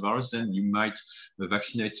circulation of the virus, then you might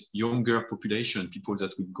vaccinate younger population, people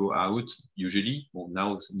that would go out usually. Well,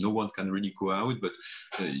 now no one can really go out, but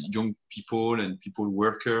young people and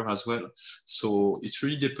worker as well. So it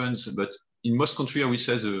really depends. But in most countries, I would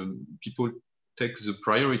say the people take the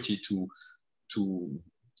priority to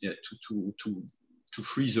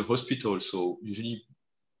free the hospital. So usually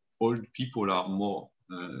old people are more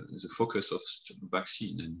the focus of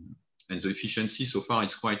vaccine, and the efficiency so far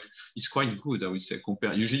it's quite good, I would say.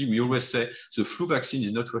 Compared, usually we always say the flu vaccine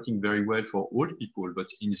is not working very well for old people,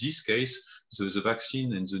 but in this case the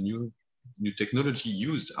vaccine and the new technology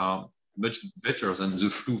used are much better than the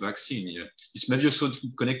flu vaccine. Yeah. It's maybe also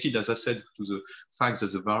connected, as I said, to the fact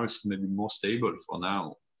that the virus may be more stable for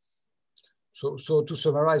now. So to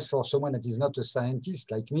summarize, for someone that is not a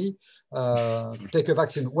scientist like me, take a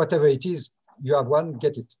vaccine, whatever it is. You have one,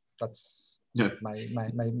 get it. That's my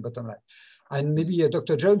bottom line. And maybe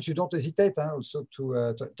Dr. Jones, you don't hesitate also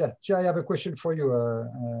to here I have a question for you,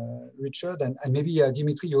 Richard, and maybe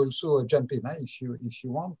Dimitri, you also jump in if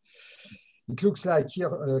you want. It looks like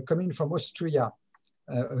here, coming from Austria,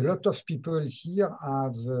 a lot of people here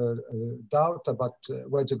have doubt about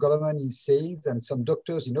what the government is saying, and some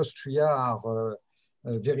doctors in Austria are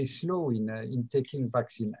very slow in taking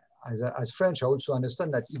vaccine. As French, I also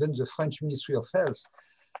understand that even the French Ministry of Health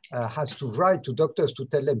has to write to doctors to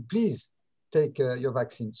tell them, please take your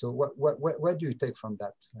vaccine. So what do you take from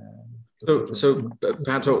that?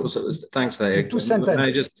 Pato, thanks there. Two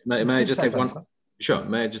sentences. May I just take one? Sure.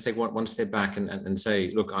 May I just take one step back and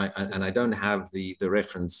say, look, I don't have the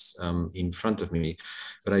reference in front of me,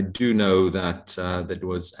 but I do know that that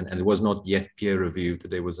was, and it was not yet peer reviewed,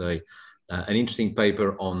 that there was an interesting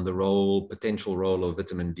paper on the potential role of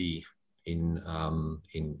vitamin D in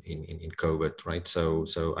COVID, right? So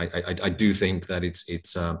I do think that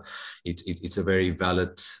it's a very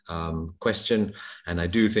valid question, and I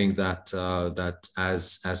do think that that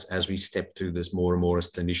as we step through this more and more as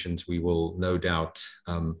clinicians, we will no doubt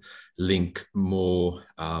link more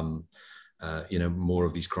more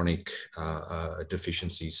of these chronic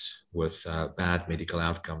deficiencies with bad medical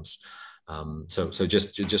outcomes. So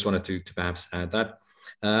just wanted to perhaps add that.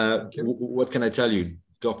 What can I tell you?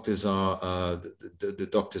 doctors are the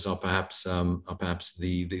doctors are perhaps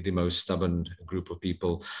the most stubborn group of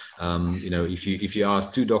people. If you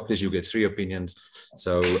ask 2 doctors, you get 3 opinions.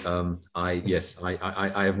 So I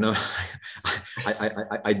have no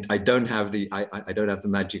I don't have the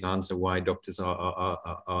magic answer why doctors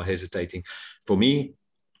are hesitating. For me,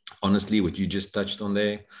 honestly, what you just touched on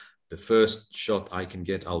there, the first shot I can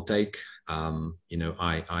get, I'll take. I'm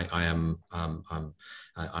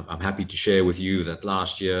happy to share with you that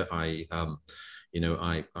last year I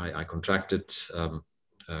contracted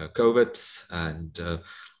COVID and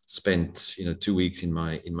spent 2 weeks in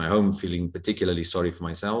my home, feeling particularly sorry for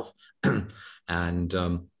myself, and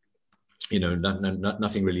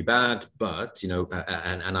nothing really bad, but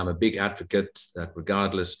and I'm a big advocate that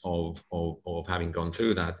regardless of having gone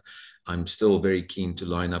through that, I'm still very keen to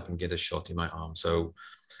line up and get a shot in my arm. So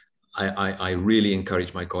I really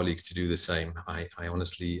encourage my colleagues to do the same. I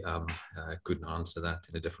honestly couldn't answer that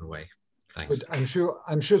in a different way. Thanks. But I'm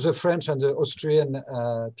sure the French and the Austrian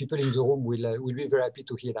people in the room will be very happy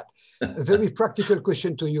to hear that. A very practical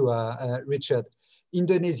question to you, Richard.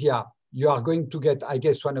 Indonesia, you are going to get, I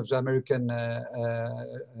guess, one of the American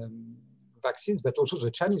vaccines, but also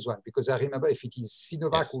the Chinese one, because I remember if it is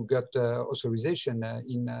Sinovac yes. who got authorization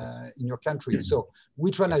in your country. So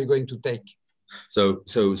which one are you going to take? So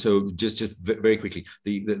just very quickly,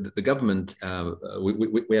 the government,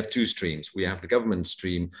 we have 2 streams. We have the government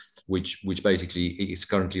stream, which basically is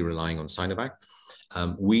currently relying on Sinovac.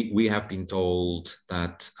 We have been told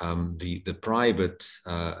that the private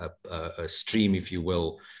stream, if you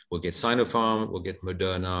will get Sinopharm, will get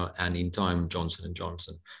Moderna, and in time Johnson &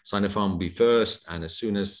 Johnson. Sinopharm will be first, and as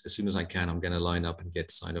soon as I can, I'm going to line up and get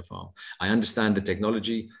Sinopharm. I understand the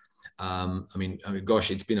technology. I mean,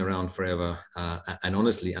 gosh, it's been around forever, and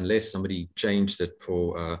honestly, unless somebody changed it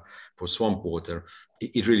for swamp water,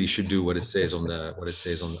 it really should do what it says on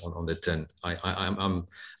the tin.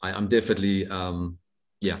 I'm definitely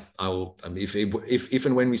yeah. If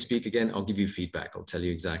and when we speak again, I'll give you feedback. I'll tell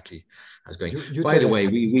you exactly how it's going. By the way,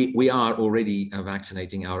 we are already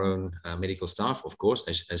vaccinating our own medical staff, of course,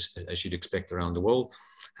 as you'd expect around the world,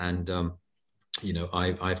 and.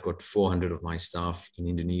 I've got 400 of my staff in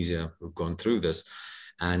Indonesia who've gone through this,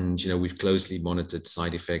 and we've closely monitored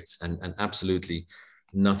side effects, and absolutely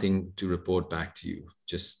nothing to report back to you,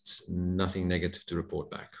 just nothing negative to report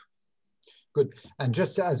back. Good. And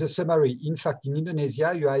just as a summary, in fact, in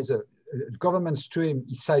Indonesia, you have a government stream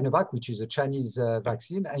is Sinovac, which is a Chinese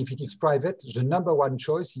vaccine, and if it is private, the number 1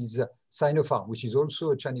 choice is Sinopharm, which is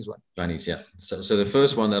also a Chinese one. Chinese, yeah. So the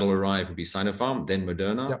first one that'll arrive will be Sinopharm, then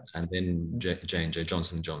Moderna, yeah. and then J&J,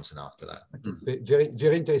 Johnson & Johnson after that. Okay. Very,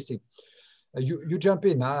 very interesting. You jump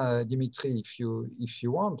in, Dimitri, if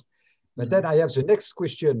you want. But then I have the next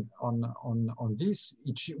question on this,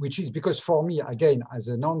 which is because for me, again, as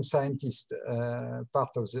a non-scientist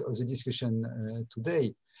part of the discussion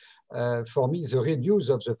today, for me, the real use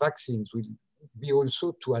of the vaccines will be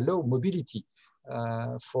also to allow mobility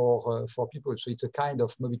for people. So it's a kind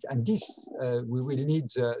of mobility. And this, we will need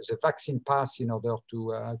the vaccine pass in order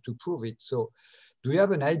to prove it. So do you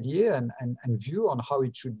have an idea and view on how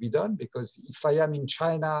it should be done? Because if I am in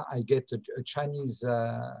China, I get a Chinese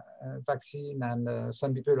vaccine, and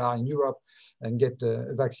some people are in Europe and get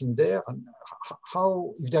a vaccine there. And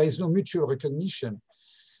how, if there is no mutual recognition,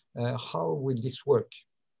 how will this work?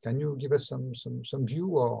 Can you give us some view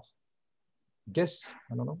or guess?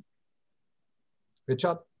 I don't know.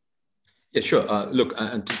 Richard? Yeah, sure. Look,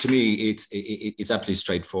 to me, it's absolutely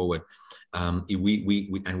straightforward.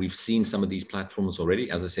 We've seen some of these platforms already.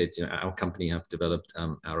 As I said, our company have developed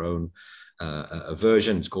our own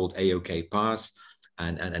version. It's called AOK Pass,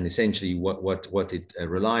 and essentially what it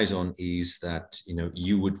relies on is that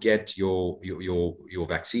you would get your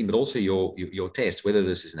vaccine, but also your test, whether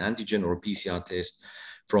this is an antigen or a PCR test,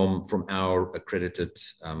 from our accredited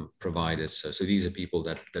providers. So these are people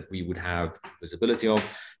that we would have visibility of.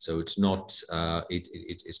 So it's not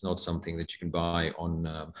it's not something that you can buy on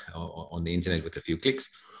the internet with a few clicks.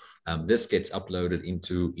 This gets uploaded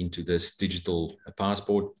into this digital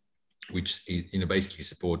passport, which basically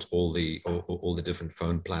supports all the different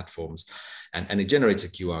phone platforms, and it generates a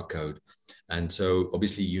QR code. And so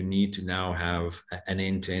obviously you need to now have an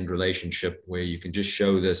end-to-end relationship where you can just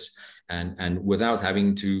show this. And without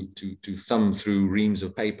having to thumb through reams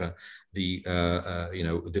of paper, the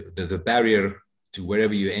barrier to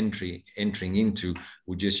wherever you're entering into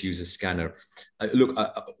would just use a scanner. Look,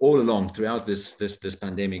 all along throughout this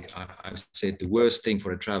pandemic, I've said the worst thing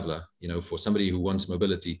for a traveler, for somebody who wants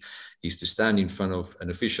mobility, is to stand in front of an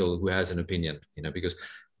official who has an opinion, because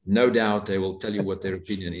no doubt they will tell you what their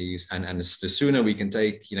opinion is, and the sooner we can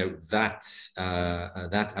take that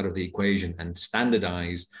out of the equation and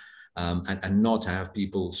standardize, and not have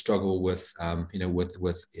people struggle with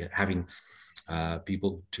with having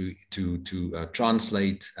people to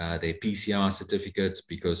translate their PCR certificates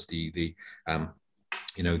because the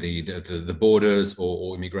borders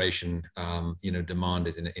or immigration demand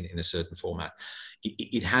it in a certain format.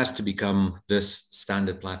 It has to become this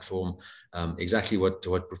standard platform. Exactly what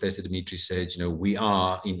Professor Dimitri said. We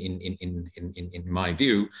are in my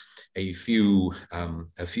view a few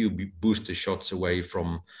booster shots away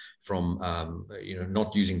from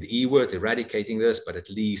not using the E word, eradicating this, but at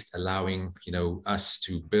least allowing us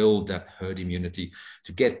to build that herd immunity,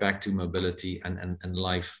 to get back to mobility and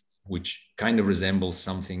life, which kind of resembles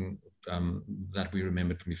something that we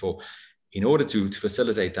remembered from before. In order to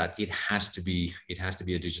facilitate that, it has to be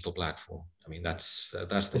a digital platform. I mean, that's the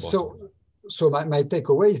bottom. So my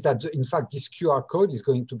takeaway is that in fact this QR code is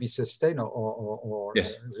going to be sustained or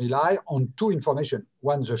yes. Rely on two information: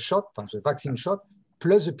 one, the shot, the vaccine shot,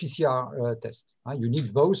 plus the PCR test. You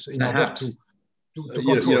need both in order to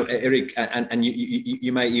control. Eric, and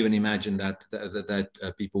you may even imagine that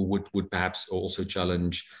people would perhaps also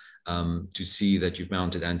challenge to see that you've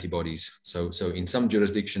mounted antibodies. So in some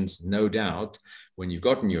jurisdictions, no doubt, when you've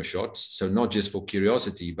gotten your shots, so not just for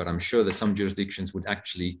curiosity, but I'm sure that some jurisdictions would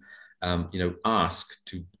actually ask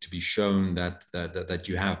to be shown that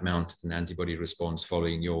you have mounted an antibody response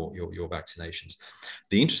following your vaccinations.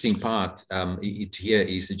 The interesting part here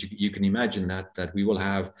is that you can imagine that we will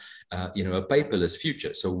have a paperless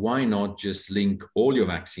future. So why not just link all your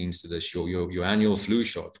vaccines to this, your annual flu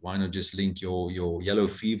shot? Why not just link your yellow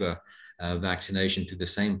fever vaccination to the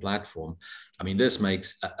same platform? I mean, this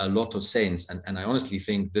makes a lot of sense, and I honestly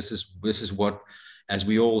think this is what, as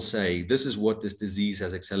we all say, this is what this disease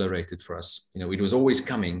has accelerated for us. It was always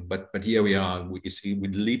coming, but here we are. We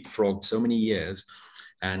leapfrogged so many years,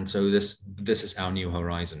 and so this is our new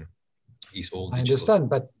horizon. It's all digital. I understand,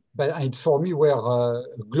 but it's for me where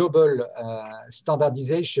global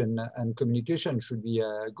standardization and communication should be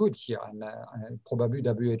good here, and probably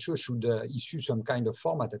WHO should issue some kind of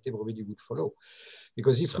format that everybody would follow,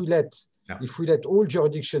 because if we let all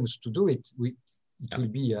jurisdictions to do it, it will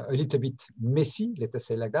be a little bit messy, let us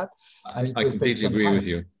say like that. And I completely agree with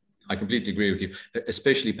you. I completely agree with you,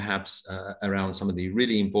 especially perhaps around some of the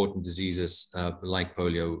really important diseases like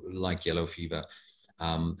polio, like yellow fever.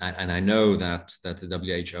 And I know that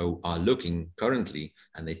the WHO are looking currently,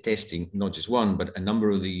 and they're testing not just one, but a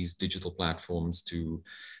number of these digital platforms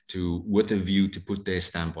with a view to put their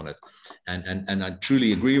stamp on it. And I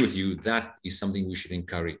truly agree with you. That is something we should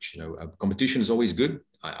encourage. Competition is always good.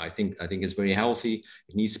 I think it's very healthy.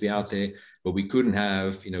 It needs to be out there, but we couldn't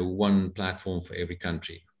have one platform for every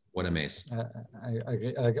country. What a mess.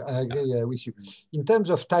 I agree with you. In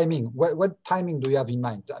terms of timing, what timing do you have in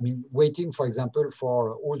mind? I mean, waiting, for example,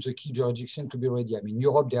 for all the key jurisdictions to be ready. I mean,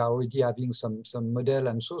 Europe, they are already having some model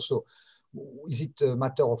and so. Is it a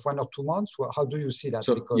matter of 1 or 2 months? How do you see that?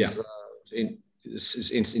 So, because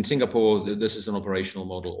in Singapore, this is an operational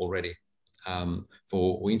model already.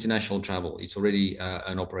 For international travel, it's already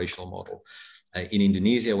an operational model. In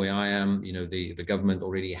Indonesia, where I am, the government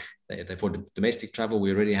already, for domestic travel,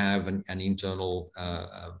 we already have an internal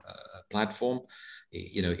platform.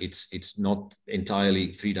 It's not entirely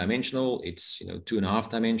 3-dimensional. It's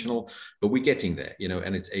 2.5-dimensional, but we're getting there.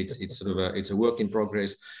 And it's sort of it's a work in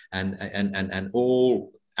progress, and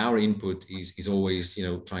all our input is always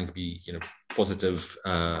trying to be positive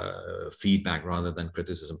feedback rather than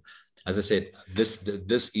criticism. As I said,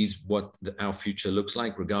 this is what our future looks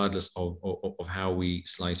like, regardless of how we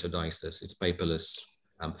slice or dice this. It's paperless,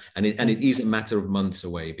 and it is a matter of months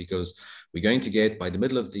away, because we're going to get, by the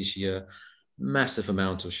middle of this year, massive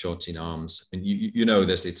amounts of shots in arms. And you know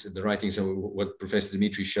this, it's the writing. So what Professor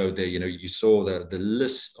Dimitri showed there, you saw the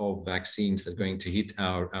list of vaccines that are going to hit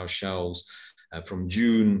our shelves from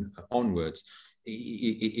June onwards.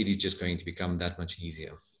 It is just going to become that much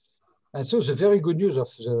easier. And so the very good news of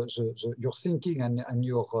your thinking and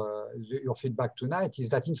your feedback tonight is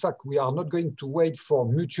that, in fact, we are not going to wait for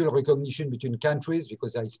mutual recognition between countries,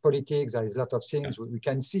 because there is politics, there is a lot of things we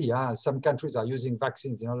can see. Some countries are using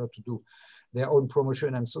vaccines in order to do their own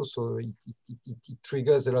promotion, and so it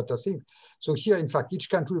triggers a lot of things. So here, in fact, each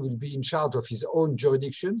country will be in charge of his own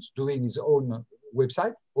jurisdictions, doing his own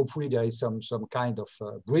website. Hopefully there is some kind of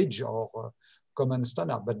bridge or common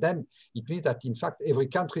standard, but then it means that, in fact, every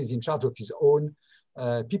country is in charge of his own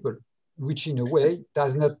people, which in a way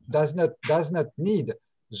does not need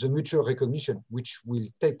the mutual recognition, which will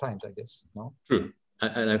take time, I guess. No? True.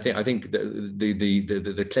 And I think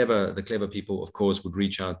the clever people, of course, would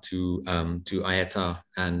reach out to IATA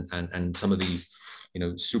and some of these,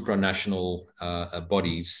 supranational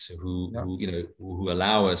bodies who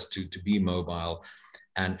allow us to be mobile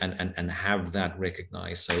and have that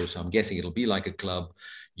recognized. So I'm guessing it'll be like a club.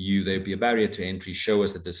 There'll be a barrier to entry. Show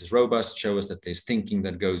us that this is robust. Show us that there's thinking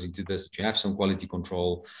that goes into this. That you have some quality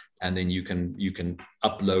control, and then you can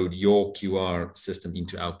upload your QR system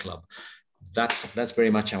into our club. That's very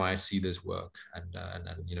much how I see this work, and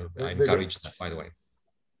I encourage that, by the way.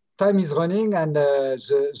 Time is running, and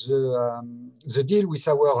the deal with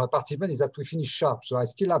our participant is that we finish sharp. So I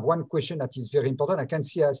still have one question that is very important. I can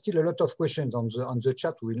see still a lot of questions on the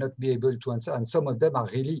chat we will not be able to answer, and some of them are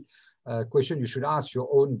really questions you should ask your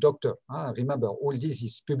own doctor. Remember, all this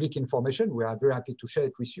is public information. We are very happy to share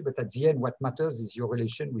it with you, but at the end, what matters is your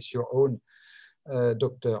relation with your own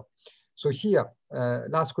doctor. So here,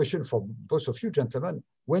 last question for both of you, gentlemen.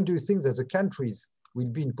 When do you think that the countries will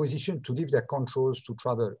be in position to lift their controls to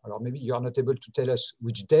travel? Or maybe you are not able to tell us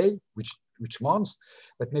which day, which month,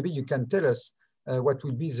 but maybe you can tell us what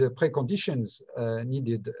will be the preconditions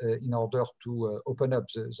needed in order to open up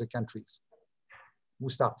the countries. Who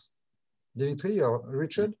starts? Dimitri or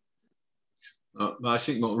Richard? I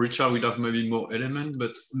think Richard would have maybe more element,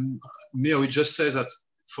 but me, I would just say that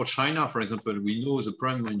for China, for example, we know the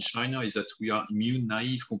problem in China is that we are immune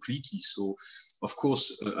naive completely. So, of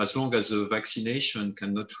course, as long as the vaccination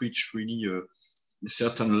cannot reach really a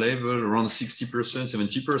certain level, around 60%,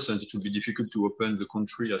 70%, it will be difficult to open the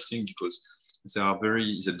country, I think, because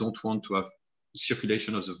they don't want to have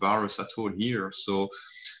circulation of the virus at all here. So,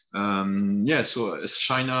 so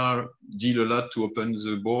China did a lot to open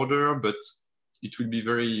the border, but it will be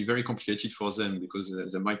very, very complicated for them because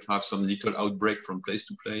they might have some little outbreak from place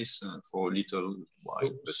to place for a little while.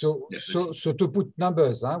 But, so to put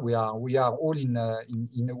numbers, we are all in a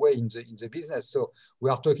way in the business. So we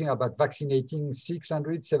are talking about vaccinating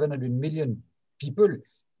 600, 700 million people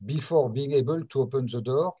before being able to open the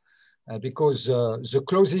door, because the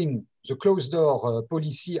closed door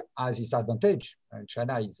policy has its advantage.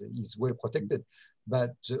 China is well protected.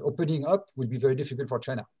 But opening up will be very difficult for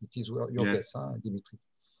China. It is your guess, Dimitri.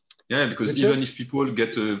 Yeah, because Richard? Even if people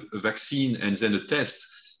get a vaccine and then a test,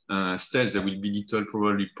 still there will be little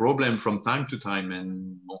probably problem from time to time,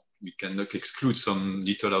 and we cannot exclude some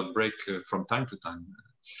little outbreak from time to time.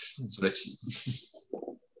 So let's see.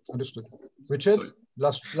 Understood. Richard, sorry.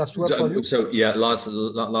 Last word for you. So yeah,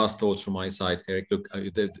 last thoughts from my side, Eric. Look,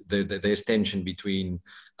 there's tension between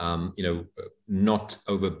not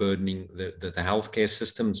overburdening the healthcare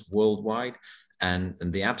systems worldwide, and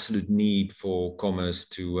the absolute need for commerce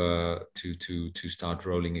to start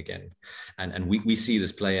rolling again, and we see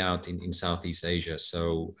this play out in Southeast Asia.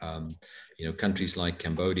 So countries like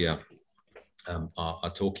Cambodia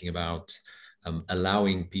are talking about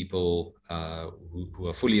allowing people who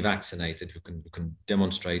are fully vaccinated, who can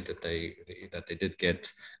demonstrate that they did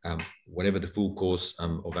get whatever the full course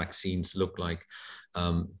of vaccines look like,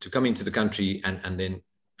 to come into the country and then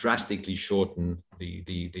drastically shorten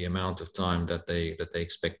the amount of time that they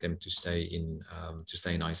expect them to stay in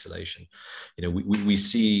isolation. We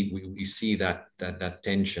see that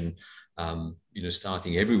tension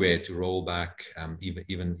starting everywhere to roll back,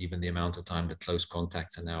 even the amount of time that close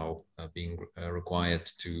contacts are now being required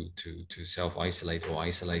to self-isolate or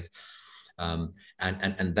isolate,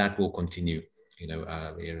 and that will continue.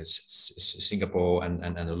 Here is Singapore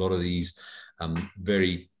and a lot of these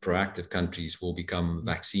very proactive countries will become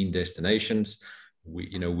vaccine destinations.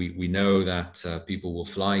 We know that people will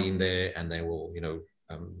fly in there and they will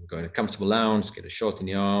go in a comfortable lounge, get a shot in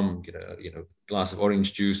the arm, get a glass of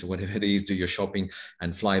orange juice or whatever it is, do your shopping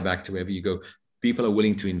and fly back to wherever you go. People are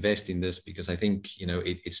willing to invest in this because I think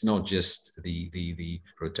it's not just the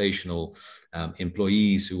rotational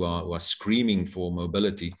employees who are screaming for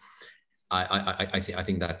mobility. I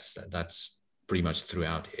think that's pretty much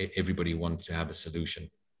throughout. Everybody wants to have a solution.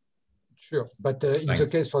 Sure, but in the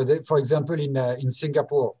case, for example, in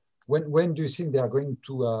Singapore, when do you think they are going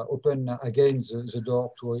to open again the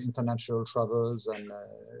door to international travels and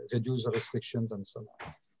reduce the restrictions and so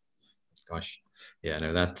on? Gosh, yeah,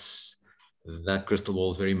 no, that crystal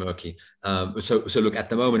ball is very murky. So look, at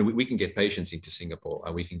the moment we can get patients into Singapore.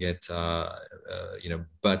 We can get,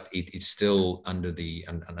 but it's still under the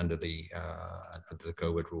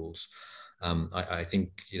COVID rules. I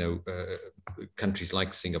think countries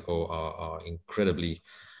like Singapore are incredibly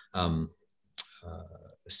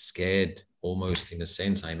scared, almost in a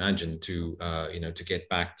sense, I imagine, to get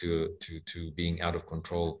back to being out of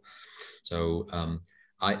control. So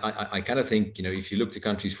I kind of think if you look to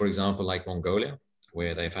countries, for example, like Mongolia,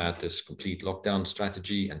 where they've had this complete lockdown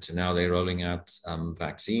strategy, and so now they're rolling out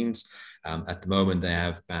vaccines. At the moment, they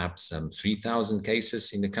have perhaps 3,000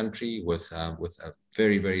 cases in the country with a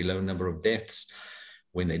very, very low number of deaths.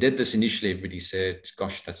 When they did this initially, everybody said,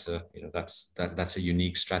 "Gosh, that's a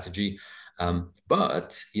unique strategy."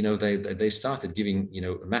 But they started giving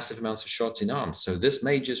massive amounts of shots in arms. So this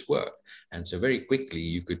may just work. And so very quickly,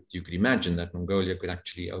 you could imagine that Mongolia could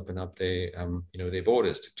actually open up their their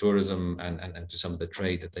borders to tourism and to some of the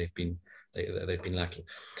trade that they've been lacking.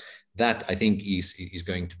 That, I think, is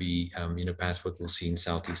going to be perhaps what we'll see in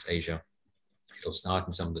Southeast Asia. It'll start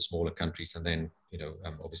in some of the smaller countries, and then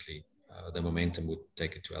obviously the momentum would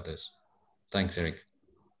take it to others. Thanks, Eric.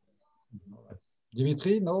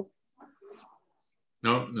 Dimitri, no.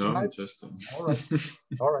 No, Right. just all right.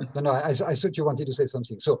 All right. No, I thought you wanted to say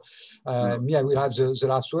something. So, me, I will have the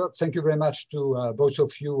last word. Thank you very much to both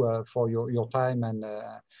of you for your time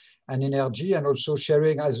and energy, and also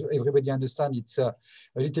sharing. As everybody understands, it's a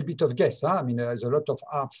little bit of guess. Huh? I mean, there's a lot of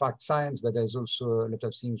hard fact science, but there's also a lot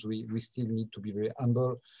of things we still need to be very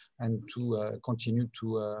humble and to continue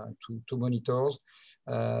to monitor.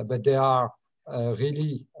 But there are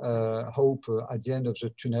really hope at the end of the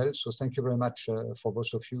tunnel. So thank you very much for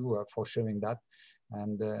both of you for sharing that,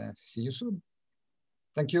 and see you soon.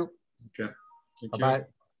 Thank you. Okay. Thank Bye-bye.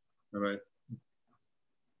 Bye-bye.